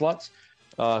Fondle and Sluts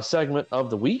segment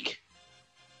of the week.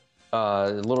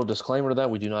 A little disclaimer to that,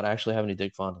 we do not actually have any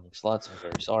Dick Fondle and Sluts. I'm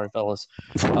very sorry, fellas.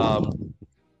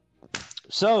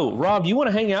 So Rob, you want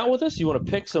to hang out with us? You want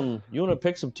to pick some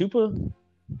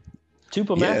Tupa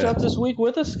matchups this week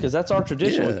with us? Because that's our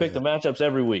tradition. We pick the matchups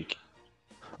every week.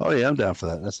 Oh, yeah, I'm down for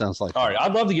that. That sounds like all right.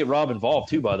 I'd love to get Rob involved,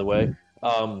 too, by the way,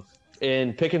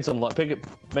 in making some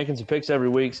picks every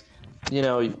week.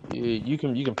 You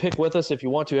can pick with us if you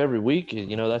want to every week.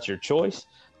 That's your choice.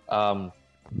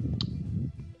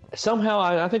 somehow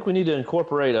I think we need to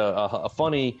incorporate a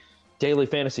funny daily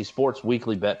fantasy sports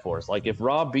weekly bet for us. Like if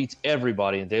Rob beats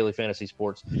everybody in daily fantasy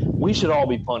sports, we should all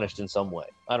be punished in some way.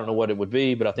 I don't know what it would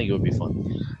be, but I think it would be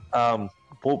fun.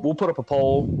 We'll put up a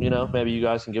poll. Maybe you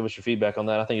guys can give us your feedback on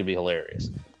that. I think it'd be hilarious.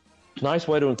 Nice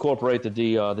way to incorporate the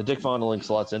Dick Fondling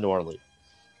slots into our league.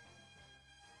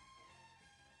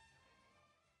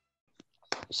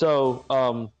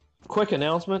 So, quick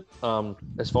announcement.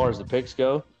 As far as the picks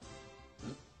go,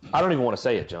 I don't even want to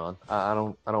say it, John. I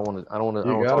don't want to. I don't want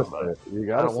to talk about it. You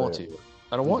got to. I don't want to.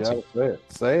 I don't want to. Say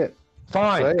it. Say it.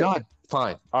 Fine. Say it. God.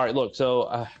 Fine. All right. Look.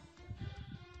 So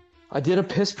I did a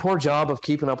piss poor job of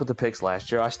keeping up with the picks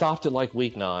last year. I stopped at like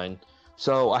week 9,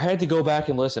 so I had to go back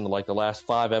and listen to like the last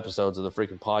 5 episodes of the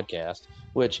freaking podcast.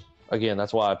 Which again,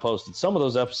 that's why I posted some of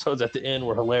those episodes at the end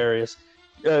were hilarious.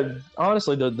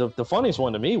 Honestly, the funniest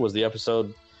one to me was the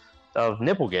episode of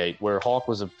Nipplegate, where Hawk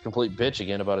was a complete bitch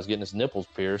again about us getting his nipples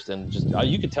pierced, and just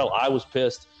you could tell I was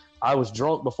pissed. I was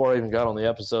drunk before I even got on the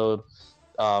episode.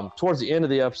 Towards the end of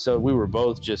the episode, we were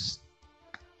both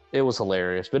it was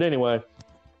hilarious. But anyway,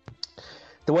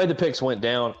 the way the picks went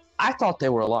down, I thought they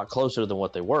were a lot closer than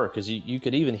what they were, because you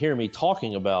could even hear me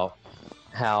talking about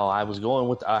how I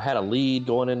had a lead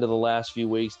going into the last few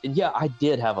weeks. And yeah, I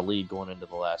did have a lead going into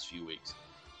the last few weeks.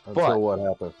 Until what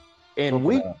happened?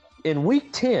 In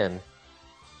week 10,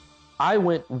 I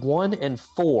went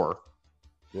 1-4.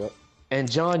 Yep.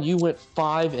 And John, you went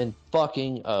 5-0.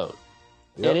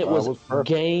 Yep, And it was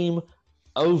game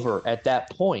over at that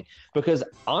point. Because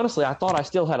honestly, I thought I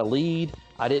still had a lead.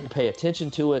 I didn't pay attention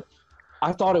to it.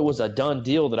 I thought it was a done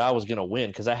deal that I was going to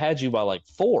win because I had you by like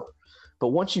 4. But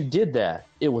once you did that,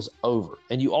 it was over.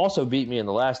 And you also beat me in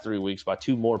the last 3 weeks by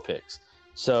 2 more picks.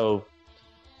 So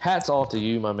hats off to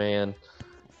you, my man.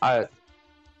 I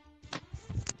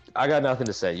got nothing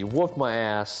to say. You whooped my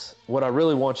ass. What I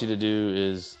really want you to do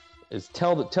is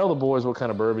tell the boys what kind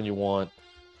of bourbon you want,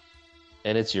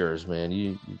 and it's yours, man.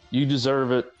 You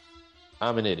deserve it.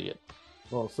 I'm an idiot.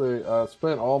 Well, see, I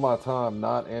spent all my time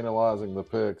not analyzing the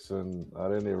picks, and I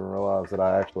didn't even realize that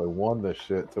I actually won this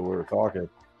shit till we were talking.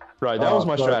 Right, that was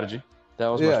my strategy. That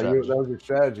was my strategy. That was your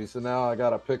strategy. So now I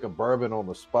got to pick a bourbon on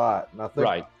the spot, and I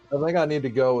think I need to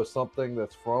go with something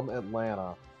that's from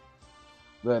Atlanta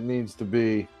that needs to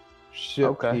be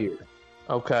shipped here.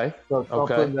 Okay. So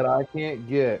something that I can't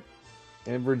get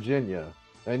in Virginia,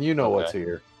 and you know what's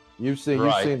here. You've seen the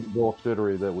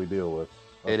bullshittery that we deal with.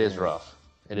 It is rough.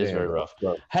 It is very rough.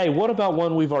 Hey, what about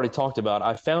one we've already talked about?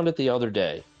 I found it the other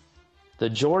day. The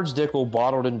George Dickel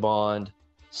Bottled in Bond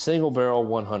Single Barrel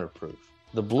 100 Proof.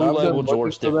 The Blue Label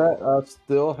George Dickel. I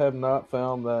still have not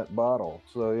found that bottle.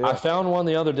 So yeah. I found one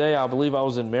the other day. I believe I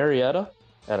was in Marietta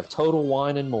at a Total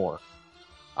Wine and More.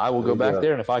 I will go back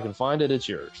there, and if I can find it, it's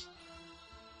yours.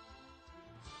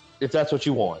 If that's what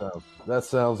you want. That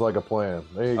sounds like a plan.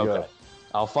 There you go.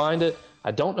 I'll find it.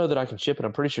 I don't know that I can ship it.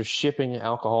 I'm pretty sure shipping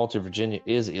alcohol to Virginia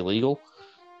is illegal.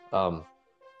 I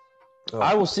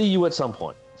will see you at some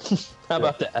point. How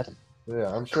about that?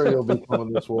 Yeah, I'm sure you'll be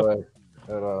coming this way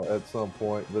at some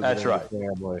point. That's right.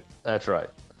 Family. That's right.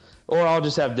 Or I'll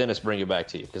just have Dennis bring it back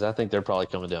to you, because I think they're probably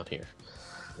coming down here.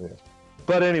 Yeah.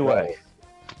 But anyway,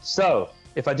 so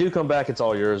if I do come back, it's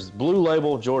all yours. Blue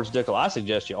Label George Dickel. I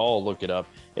suggest you all look it up.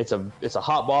 It's a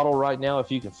hot bottle right now.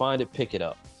 If you can find it, pick it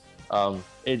up.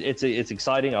 It's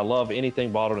exciting. I love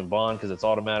anything bottled in bond because it's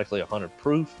automatically 100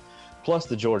 proof. Plus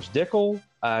the George Dickel,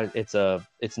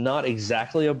 it's not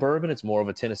exactly a bourbon. It's more of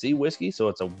a Tennessee whiskey. So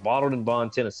it's a bottled in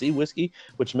bond Tennessee whiskey,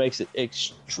 which makes it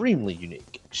extremely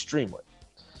unique. Extremely.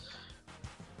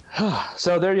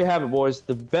 So there you have it, boys.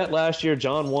 The bet last year,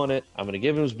 John won it. I'm going to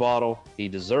give him his bottle. He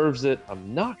deserves it.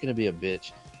 I'm not going to be a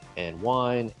bitch and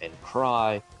whine and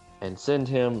cry and send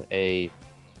him a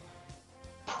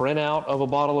printout of a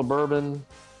bottle of bourbon.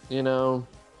 I'm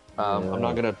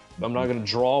not gonna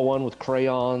draw one with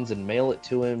crayons and mail it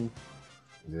to him.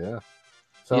 Yeah,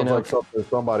 sounds like something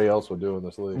somebody else would do in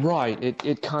this league. Right,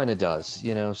 it kind of does.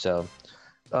 So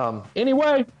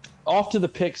anyway, off to the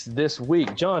picks this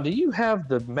week. John, do you have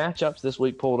the matchups this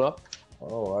week pulled up?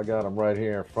 Oh, I got them right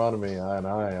here in front of me, and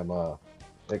I am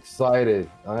excited.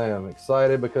 I am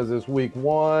excited because it's week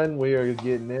 1. We are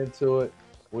getting into it.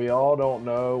 We all don't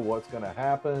know what's going to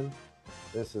happen.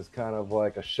 This is kind of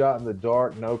like a shot in the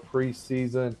dark, no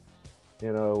preseason.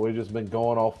 We've just been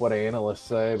going off what analysts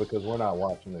say because we're not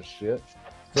watching this shit.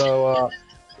 So,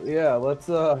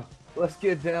 let's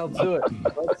get down to it.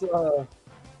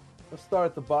 Let's start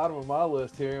at the bottom of my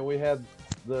list here. And we had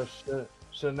the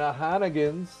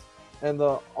Shenanigans and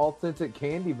the Authentic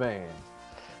Candy Band.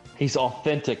 He's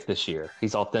authentic this year.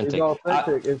 He's authentic. He's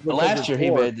authentic. Last year he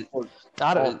made.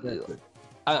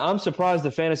 I'm surprised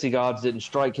the fantasy gods didn't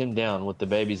strike him down with the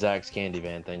Baby Zach's candy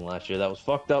van thing last year. That was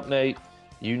fucked up, Nate.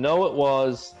 You know it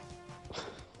was.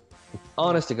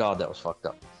 Honest to God, that was fucked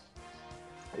up.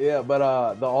 Yeah,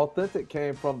 but the authentic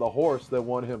came from the horse that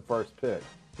won him first pick.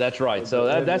 That's right. So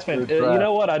that's fantastic. You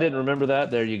know what? I didn't remember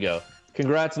that. There you go.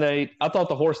 Congrats, Nate. I thought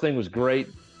the horse thing was great.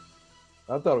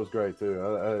 I thought it was great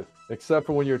too. Except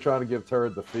for when you were trying to give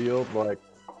Turd the field, like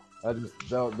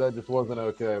that just wasn't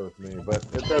okay with me. But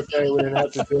it's okay. We didn't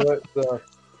have to do it. So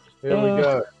here we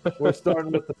go. We're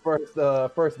starting with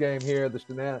the first game here: the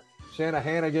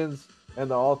Shanahanigans and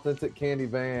the authentic candy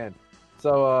van.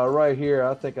 So right here,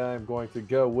 I think I am going to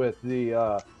go with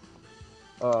the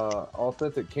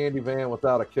authentic candy van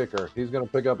without a kicker. He's going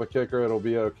to pick up a kicker. It'll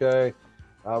be okay.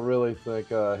 I really think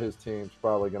his team's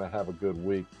probably going to have a good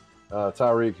week.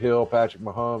 Tyreek Hill, Patrick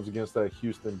Mahomes against that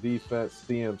Houston defense,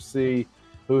 CMC,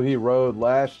 who he rode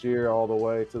last year all the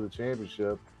way to the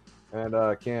championship, and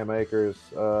Cam Akers.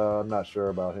 I'm not sure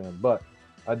about him, but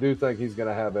I do think he's going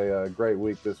to have a great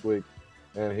week this week,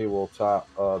 and he will top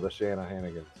the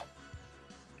Shanahanigans.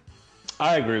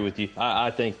 I agree with you.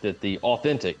 I think that the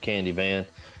authentic candy van,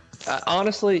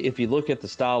 honestly, if you look at the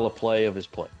style of play of his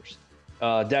players,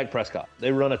 Dak Prescott,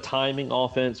 they run a timing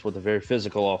offense with a very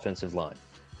physical offensive line.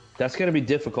 That's going to be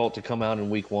difficult to come out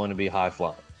in week one and be high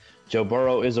flying. Joe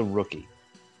Burrow is a rookie.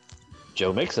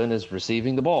 Joe Mixon is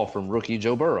receiving the ball from rookie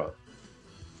Joe Burrow.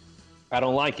 I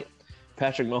don't like it.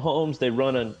 Patrick Mahomes, they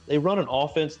run an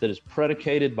offense that is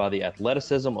predicated by the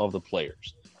athleticism of the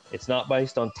players. It's not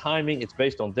based on timing. It's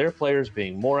based on their players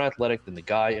being more athletic than the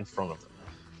guy in front of them.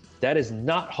 That is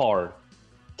not hard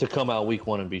to come out week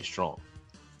one and be strong.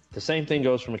 The same thing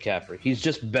goes for McCaffrey. He's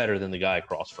just better than the guy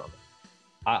across from him.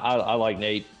 I like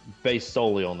Nate based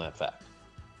solely on that fact.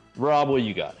 Rob, what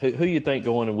you got? Who you think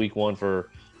going in week one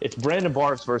for – it's Brandon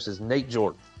Barks versus Nate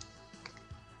Jordan.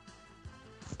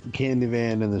 Candy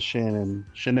van and the Shenanigans.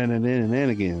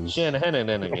 Shenanigans.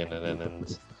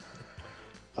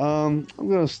 I'm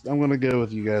gonna go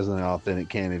with you guys on the authentic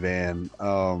candy van.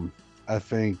 I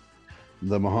think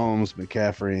the Mahomes,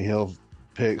 McCaffrey, and Hill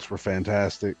picks were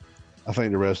fantastic. I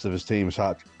think the rest of his team is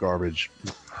hot garbage.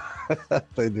 I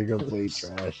think they're complete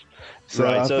trash. So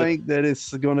I think that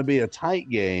it's going to be a tight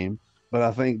game, but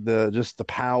I think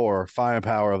the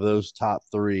firepower of those top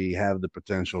three have the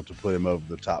potential to put him over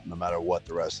the top no matter what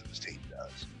the rest of his team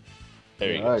does.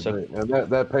 There you go. And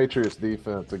that Patriots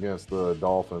defense against the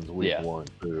Dolphins week one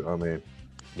too. I mean,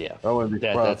 I wouldn't be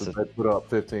surprised if they put up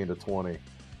 15 to 20.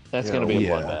 That's going to be a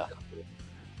bloodbath.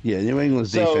 Yeah, New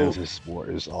England's defense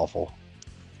is awful.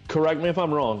 Correct me if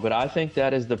I'm wrong, but I think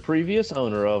that is the previous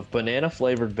owner of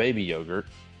banana-flavored baby yogurt.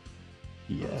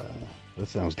 Yeah, that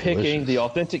sounds picking delicious. The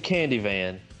authentic candy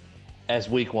van as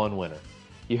week one winner.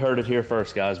 You heard it here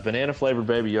first, guys. Banana-flavored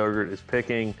baby yogurt is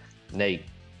picking Nate,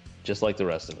 just like the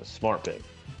rest of us. Smart pick.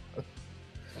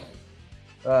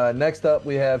 Next up,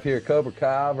 we have here Cobra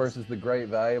Kai versus the Great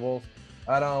Valuables.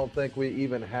 I don't think we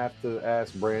even have to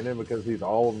ask Brandon because he's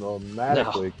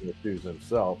automatically going to choose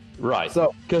himself. Right.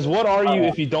 So, because what are you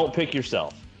if you don't pick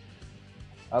yourself?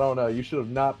 I don't know. You should have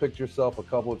not picked yourself a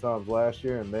couple of times last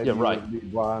year, and maybe you would be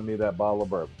buying me that bottle of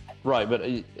bourbon. Right, but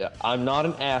I'm not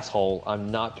an asshole.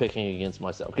 I'm not picking against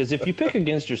myself. Because if you pick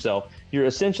against yourself, you're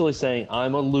essentially saying,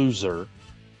 I'm a loser,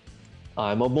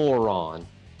 I'm a moron,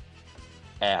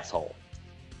 asshole.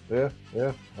 Yeah,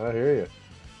 I hear you.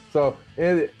 So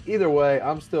either way,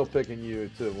 I'm still picking you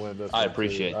to win this. I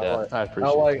appreciate that.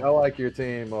 I like your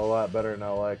team a lot better than I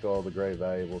like all the Great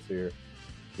Valuables here,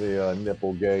 the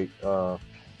Nipplegate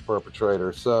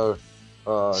perpetrator. So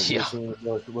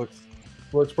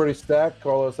looks pretty stacked.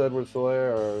 Carlos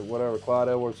Edwards-Helaire or whatever, Clyde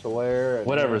Edwards-Helaire,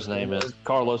 whatever his name is,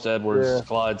 Carlos Edwards,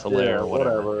 Clyde-Helaire,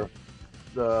 whatever.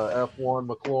 The F1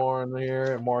 McLaurin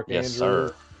here and Mark Andrews. Yes,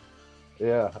 sir.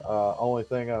 Yeah,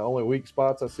 only weak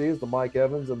spots I see is the Mike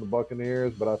Evans and the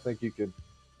Buccaneers, but I think you could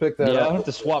pick that up. Yeah, I'll have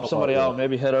to swap somebody out,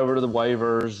 maybe head over to the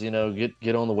waivers,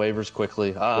 get on the waivers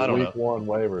quickly. I don't know. Week one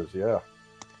waivers, yeah.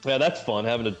 Yeah, that's fun,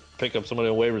 having to pick up somebody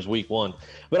on waivers week one.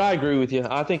 But I agree with you.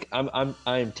 I think I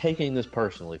am taking this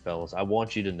personally, fellas. I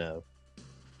want you to know.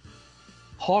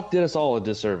 Hawk did us all a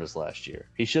disservice last year.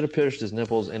 He should have pierced his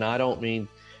nipples, and I don't mean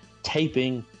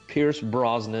taping Pierce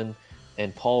Brosnan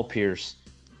and Paul Pierce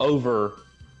over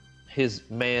his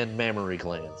mammary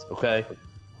glands, okay?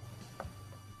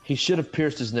 He should have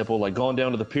pierced his nipple, like gone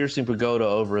down to the piercing pagoda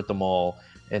over at the mall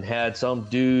and had some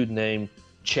dude named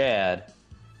Chad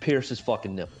pierce his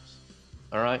fucking nipples,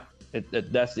 all right?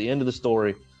 That's the end of the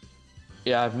story.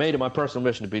 Yeah, I've made it my personal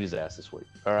mission to beat his ass this week,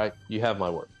 all right? You have my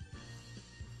word.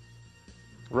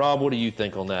 Rob, what do you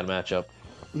think on that matchup?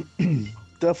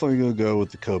 Definitely going to go with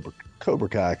the Cobra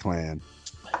Kai clan.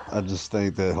 I just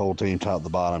think the whole team top to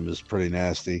bottom is pretty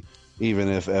nasty. Even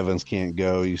if Evans can't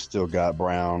go, you still got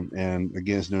Brown. And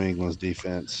against New England's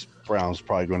defense, Brown's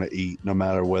probably going to eat no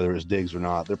matter whether it's Diggs or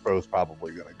not. They're both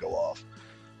probably going to go off.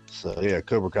 So, yeah,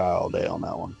 Cobra Kai all day on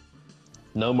that one.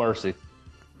 No mercy.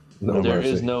 No There mercy.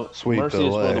 is no Sweep mercy the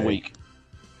is for the leg. weak.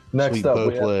 Next Sweep up,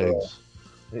 both we have, legs.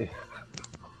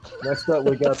 next up,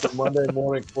 we got the Monday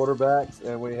morning quarterbacks,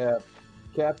 and we have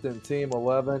Captain Team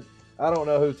 11. I don't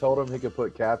know who told him he could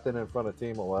put Captain in front of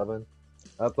Team 11.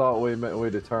 I thought we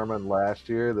determined last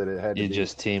year that it had to You be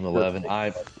just Team 11.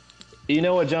 You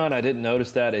know what, John? I didn't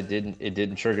notice that. It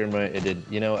didn't trigger me. It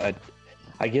didn't. You know,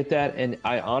 I get that, and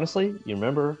I honestly, you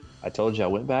remember, I told you I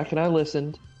went back and I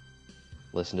listened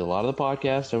to a lot of the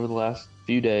podcasts over the last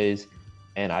few days,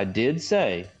 and I did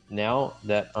say now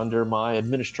that under my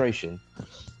administration,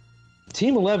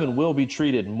 Team 11 will be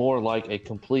treated more like a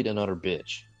complete and utter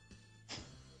bitch. There you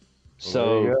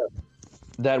So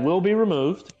that will be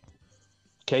removed.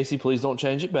 Casey, please don't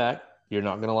change it back. You're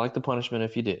not going to like the punishment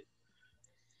if you did.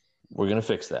 We're going to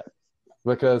fix that.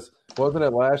 Because wasn't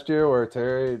it last year where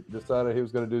Terry decided he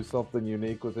was going to do something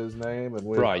unique with his name, and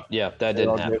we Right. Yeah, that we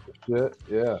all didn't happen. gave a shit?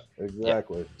 Yeah,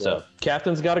 exactly. So,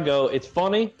 Captain's got to go. It's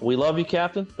funny. We love you,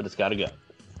 Captain, but it's got to go.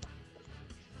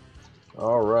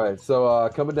 All right. So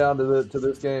coming down to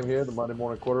this game here, the Monday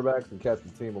morning quarterbacks and Captain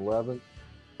Team 11.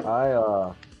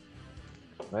 I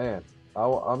think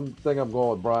I'm going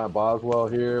with Brian Boswell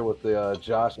here with the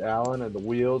Josh Allen and the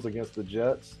wheels against the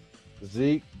Jets.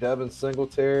 Zeke, Devin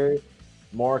Singletary,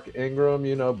 Mark Ingram.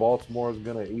 You know Baltimore is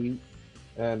going to eat,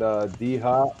 and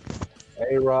D-Hop,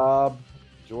 A-Rob,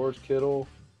 George Kittle,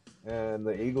 and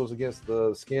the Eagles against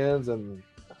the Skins. And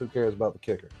who cares about the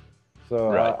kicker? So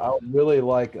Right. I really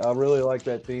like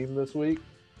that team this week.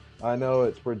 I know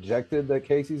it's projected that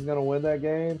Casey's going to win that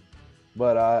game,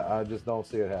 but I just don't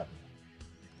see it happening.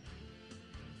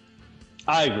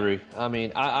 I agree. I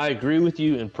mean, I agree with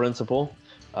you in principle.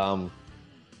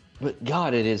 But,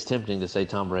 God, it is tempting to say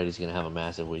Tom Brady's going to have a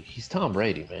massive week. He's Tom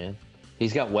Brady, man.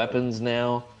 He's got weapons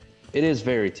now. It is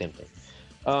very tempting.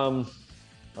 I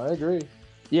agree.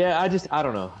 Yeah, I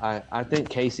don't know. I think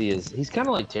Casey he's kind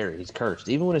of like Terry. He's cursed.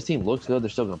 Even when his team looks good, they're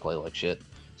still going to play like shit.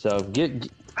 So,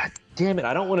 damn it,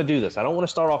 I don't want to do this. I don't want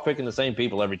to start off picking the same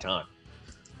people every time.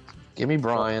 Give me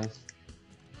Brian.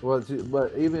 Well,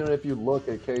 but even if you look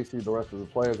at Casey, the rest of the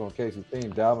players on Casey's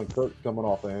team, Dalvin Cook's coming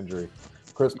off an injury.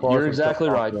 Chris Carson. You're exactly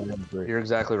right. You're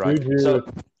exactly right.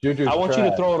 Juju's I want you to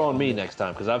trash. throw it on me next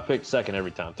time because I've picked second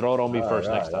every time. Throw it on me first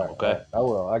next time, okay? I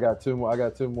will. I got two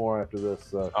more after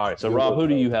this. All right. So, Rob, who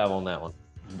do you have on that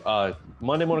one?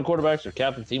 Monday morning quarterbacks or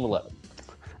Captain Team 11?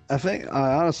 I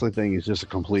honestly think it's just a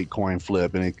complete coin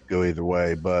flip, and it could go either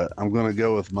way. But I'm going to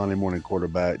go with Monday morning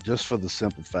quarterback just for the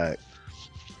simple fact.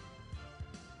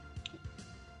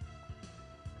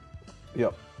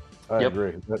 Yep. I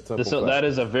agree. That's simple fact. That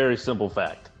is a very simple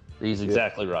fact. He's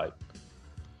exactly right.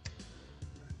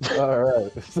 All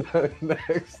right. So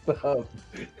next up,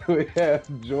 we have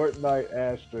Jordan Knight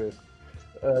asterisk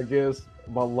against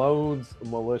Malone's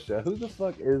Militia. Who the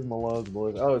fuck is Malone's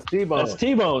Militia? Oh, it's T-Bone. That's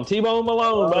T-Bone. T-Bone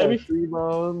Malone, baby.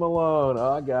 T-Bone Malone.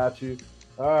 I got you.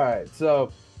 All right.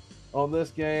 So on this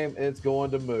game, it's going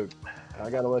to Mook. I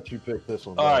got to let you pick this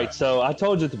one. All right. So I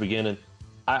told you at the beginning,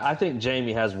 I think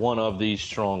Jamie has one of the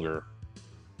stronger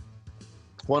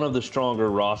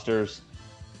rosters.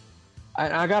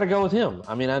 I got to go with him.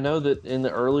 I mean, I know that in the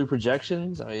early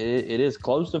projections, it is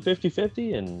close to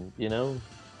 50-50, and, you know,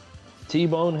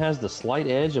 T-Bone has the slight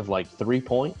edge of like 3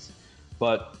 points.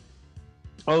 But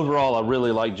overall, I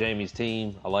really like Jamie's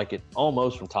team. I like it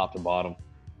almost from top to bottom.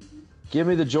 Give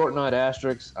me the Jordan Knight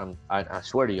asterisk. I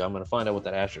swear to you, I'm going to find out what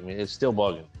that asterisk means. It's still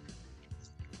bugging.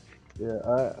 Yeah,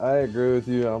 I agree with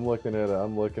you. I'm looking at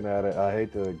it. I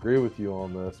hate to agree with you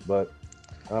on this, but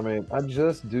I mean, I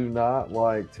just do not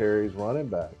like Terry's running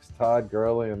backs, Todd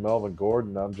Gurley and Melvin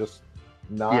Gordon. I'm just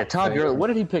not. Yeah, Todd Gurley. What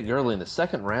did he pick Gurley in the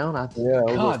second round?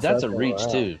 God, that's a reach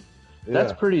too. Yeah.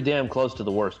 That's pretty damn close to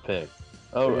the worst pick.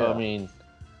 Oh, Yeah. I mean,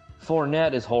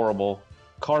 Fournette is horrible.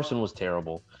 Carson was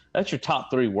terrible. That's your top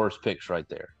 3 worst picks right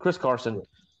there. Chris Carson,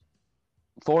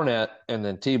 Fournette, and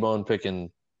then T-Bone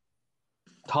picking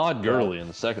Todd Gurley in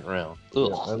the second round.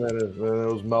 Ugh. Yeah, and then it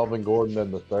was Melvin Gordon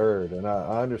in the third. And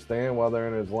I understand why they're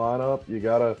in his lineup. You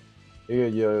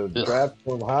draft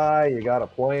them high. You got to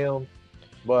play them.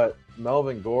 But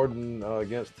Melvin Gordon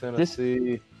against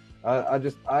Tennessee,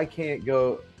 I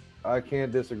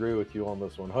can't disagree with you on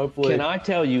this one. Hopefully, Can I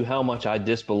tell you how much I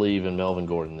disbelieve in Melvin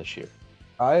Gordon this year?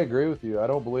 I agree with you. I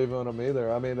don't believe in him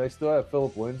either. I mean, they still have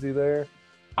Philip Lindsay there.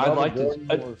 I'd Melvin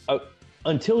like to.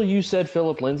 Until you said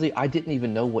Philip Lindsay, I didn't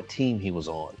even know what team he was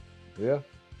on. Yeah,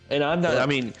 And I'm not. I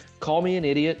mean, call me an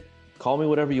idiot. Call me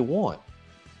whatever you want.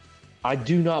 I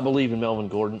do not believe in Melvin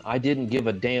Gordon. I didn't give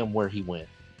a damn where he went.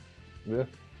 Yeah.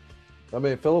 I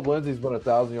mean, Philip Lindsay's been a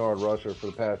 1,000-yard rusher for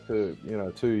the past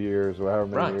 2 years, or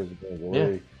however many years he's been in the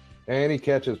league. And he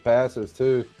catches passes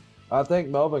too. I think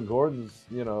Melvin Gordon's,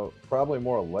 probably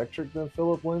more electric than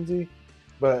Philip Lindsay,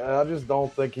 but I just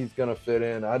don't think he's going to fit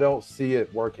in. I don't see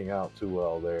it working out too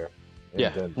well there.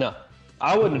 No.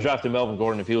 I wouldn't have drafted Melvin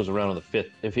Gordon if he was around in the fifth,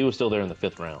 if he was still there in the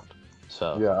 5th round.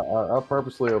 So yeah, I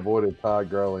purposely avoided Todd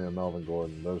Gurley and Melvin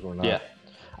Gordon. Those were not. Yeah.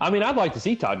 I mean, I'd like to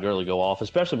see Todd Gurley go off,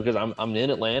 especially because I'm in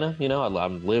Atlanta. I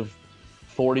live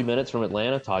 40 minutes from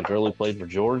Atlanta. Todd Gurley played for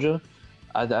Georgia.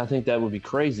 I think that would be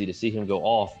crazy to see him go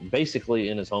off basically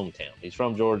in his hometown. He's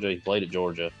from Georgia. He played at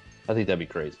Georgia. I think that'd be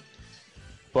crazy.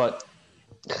 But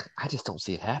I just don't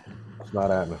see it happening. It's not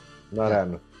happening. Not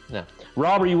happening. No.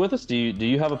 Rob, are you with us? Do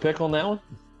you have a pick on that one?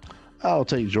 I'll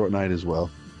take Jordan-ite as well.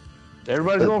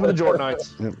 Everybody's going for the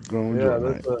Jordan-ites. Yep, going with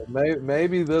Jordan-ite.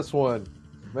 Maybe this one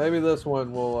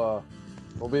will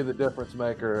be the difference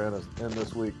maker in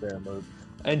this week there, Mook.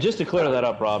 And just to clear that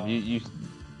up, Rob,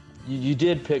 you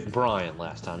did pick Brian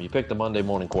last time. You picked the Monday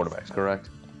morning quarterbacks, correct?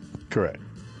 Correct.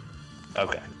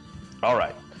 Okay. All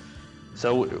right.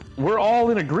 So we're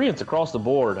all in agreement across the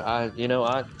board. I'd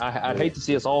hate to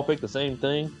see us all pick the same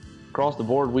thing across the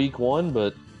board week 1,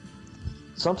 but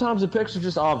sometimes the picks are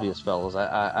just obvious, fellas.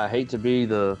 I hate to be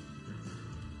the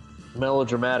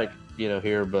melodramatic,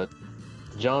 here, but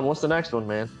John, what's the next one,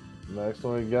 man? The next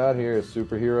one we got here is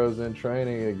Superheroes in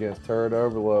Training against Turd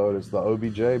Overload. It's the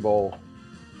OBJ Bowl.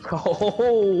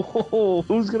 Oh,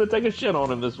 who's gonna take a shit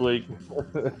on him this week?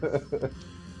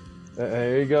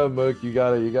 Here you go, Mook. You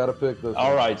gotta pick this.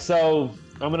 All right, so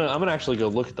I'm gonna actually go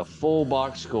look at the full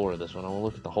box score of this one. I'm gonna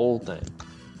look at the whole thing.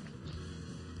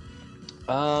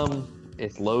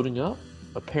 It's loading up.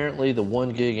 Apparently, the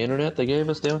 1 gig internet they gave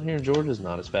us down here in Georgia is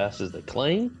not as fast as they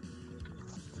claim.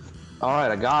 All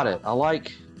right, I got it. I'm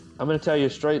going to tell you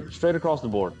straight across the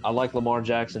board. I like Lamar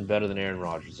Jackson better than Aaron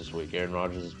Rodgers this week. Aaron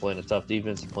Rodgers is playing a tough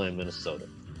defense. He's playing Minnesota.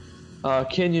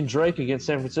 Kenyon Drake against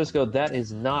San Francisco. That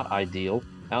is not ideal.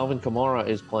 Alvin Kamara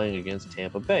is playing against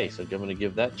Tampa Bay. So I'm going to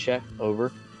give that check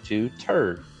over to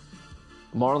Turd.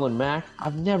 Marlon Mack.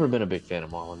 I've never been a big fan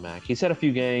of Marlon Mack. He's had a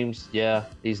few games. Yeah,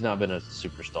 he's not been a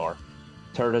superstar.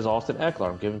 Turd has Austin Eckler.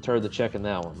 I'm giving Turd the check in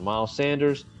that one. Miles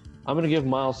Sanders. I'm going to give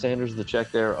Miles Sanders the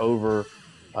check there over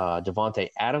Devontae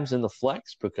Adams in the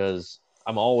flex because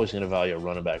I'm always going to value a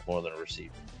running back more than a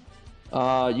receiver.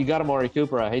 You got Amari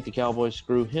Cooper. I hate the Cowboys.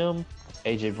 Screw him.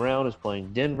 A.J. Brown is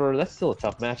playing Denver. That's still a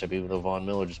tough matchup, even though Von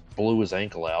Miller just blew his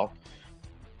ankle out.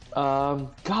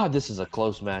 God, this is a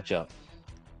close matchup.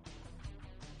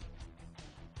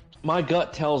 My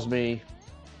gut tells me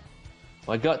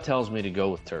to go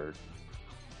with Turd.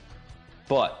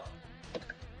 But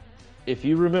if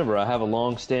you remember, I have a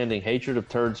long-standing hatred of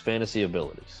Turd's fantasy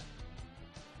abilities.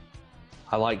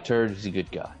 I like Turd. He's a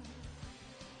good guy.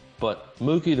 But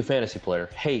Mookie, the fantasy player,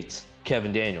 hates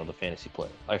Kevin Daniel, the fantasy player.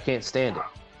 I can't stand it.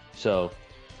 So,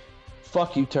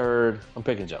 fuck you, Turd. I'm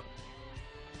picking Joe.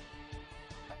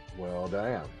 Well,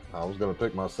 damn. I was going to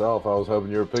pick myself. I was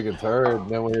hoping you were picking Turd, and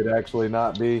then we'd actually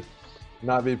not be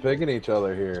picking each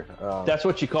other here. That's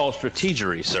what you call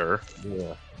strategery, sir.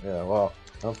 Yeah. Well,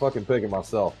 I'm fucking picking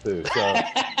myself too. So,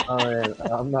 I mean,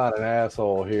 I'm not an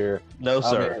asshole here. No,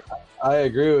 sir. I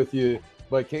agree with you,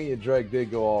 but Kenyon Drake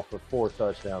did go off for 4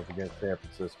 touchdowns against San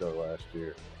Francisco last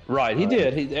year. Right, he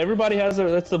did. Everybody has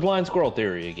that's the blind squirrel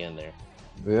theory again there.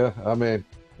 Yeah, I mean,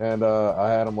 and I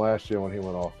had him last year when he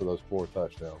went off for those 4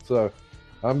 touchdowns. So,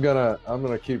 I'm gonna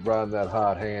keep riding that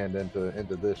hot hand into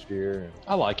this year. And,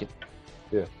 I like it.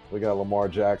 Yeah, we got Lamar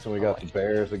Jackson. We got the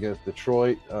Bears against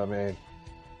Detroit. I mean,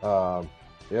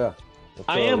 yeah.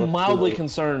 I am mildly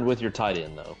concerned with your tight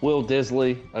end, though. Will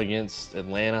Disley against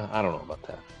Atlanta. I don't know about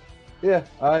that. Yeah,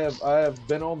 I have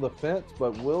been on the fence,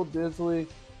 but Will Disley,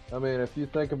 I mean, if you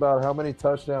think about how many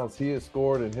touchdowns he has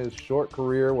scored in his short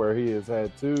career where he has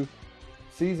had 2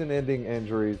 season-ending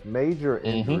injuries, major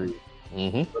injuries,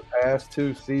 the past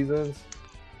 2 seasons,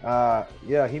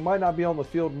 yeah, he might not be on the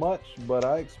field much, but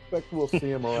I expect we'll see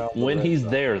him around. When he's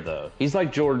there, though, he's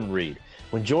like Jordan Reed.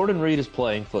 When Jordan Reed is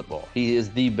playing football, he is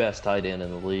the best tight end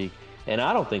in the league, and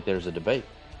I don't think there's a debate.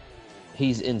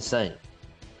 He's insane.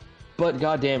 But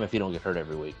goddamn if he don't get hurt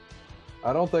every week.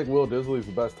 I don't think Will Disley's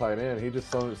the best tight end. He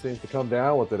just seems to come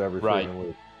down with it every single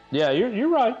week. Yeah, you're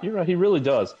right. You're right. He really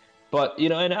does. But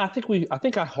and I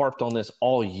think I harped on this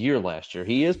all year last year.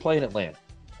 He is playing Atlanta.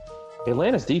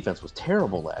 Atlanta's defense was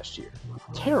terrible last year.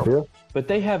 Terrible. Yeah. But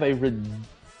they have a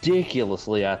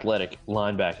ridiculously athletic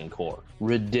linebacking core.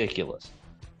 Ridiculous.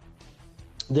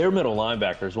 Their middle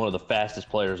linebacker is one of the fastest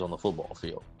players on the football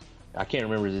field. I can't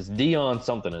remember. It's Dion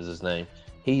something is his name.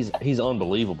 He's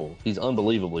unbelievable. He's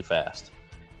unbelievably fast.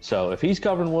 So if he's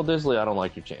covering Will Disley, I don't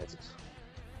like your chances.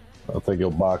 I think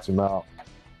he'll box him out.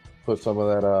 Put some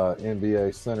of that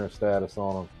NBA center status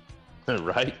on him.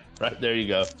 Right, there you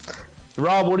go.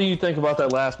 Rob, what do you think about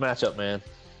that last matchup, man?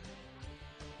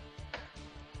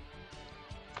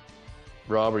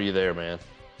 Rob, are you there, man?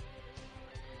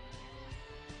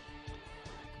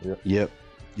 Yep.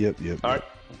 All right.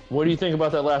 What do you think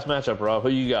about that last matchup, Rob? Who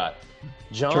you got?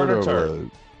 John or Turd?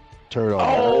 Turd.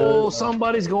 Oh,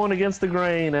 somebody's going against the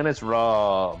grain, and it's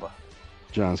Rob.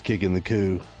 John's kicking the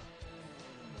coup.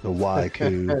 The Y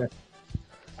coup.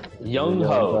 Young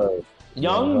Ho.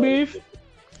 Young Beef.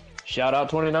 Shout out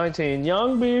 2019.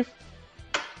 Young Beef.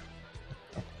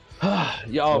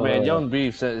 Man, Young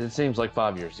Beef, it seems like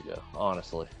 5 years ago,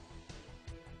 honestly.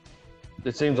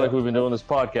 It seems like we've been doing this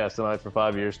podcast tonight for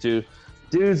 5 years, too.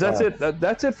 Dudes, that's it.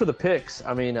 That's it for the picks.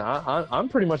 I mean, I'm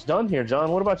pretty much done here,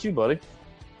 John. What about you, buddy?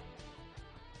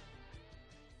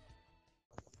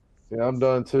 Yeah, I'm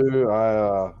done, too.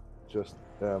 I just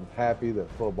am happy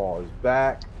that football is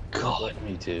back. God,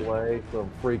 me too. Play some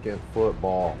freaking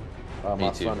football. My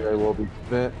too, Sunday man. will be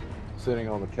spent sitting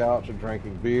on the couch and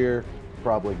drinking beer,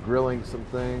 probably grilling some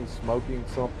things, smoking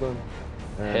something.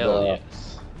 And, Hell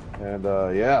yes. And,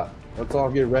 yeah, let's all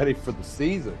get ready for the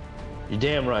season. You're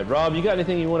damn right. Rob, you got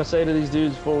anything you want to say to these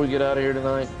dudes before we get out of here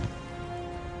tonight?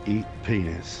 Eat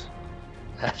penis.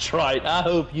 That's right. I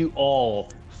hope you all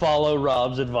follow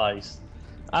Rob's advice.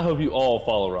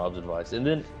 And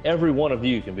then every one of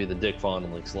you can be the Dick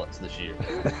Fondling sluts this year.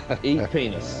 Eat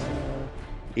penis.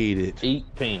 Eat it. Eat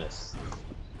penis.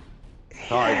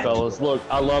 All right, fellas. Look,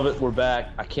 I love it. We're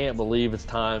back. I can't believe it's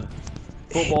time.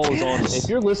 Football is on. If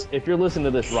you're listening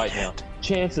to this right now,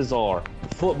 chances are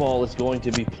football is going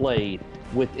to be played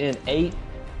within 8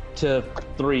 to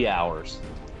 3 hours.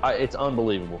 It's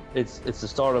unbelievable. It's the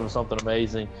start of something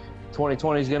amazing.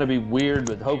 2020 is going to be weird,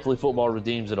 but hopefully football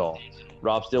redeems it all.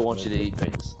 Rob still wants you to eat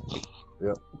penis.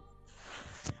 Yep.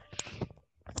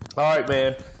 All right,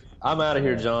 man. I'm out of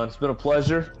here, John. It's been a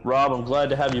pleasure. Rob, I'm glad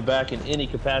to have you back in any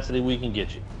capacity we can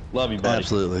get you. Love you, buddy.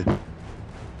 Absolutely.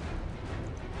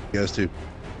 You guys too.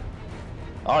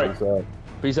 All right.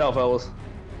 Peace out, fellas.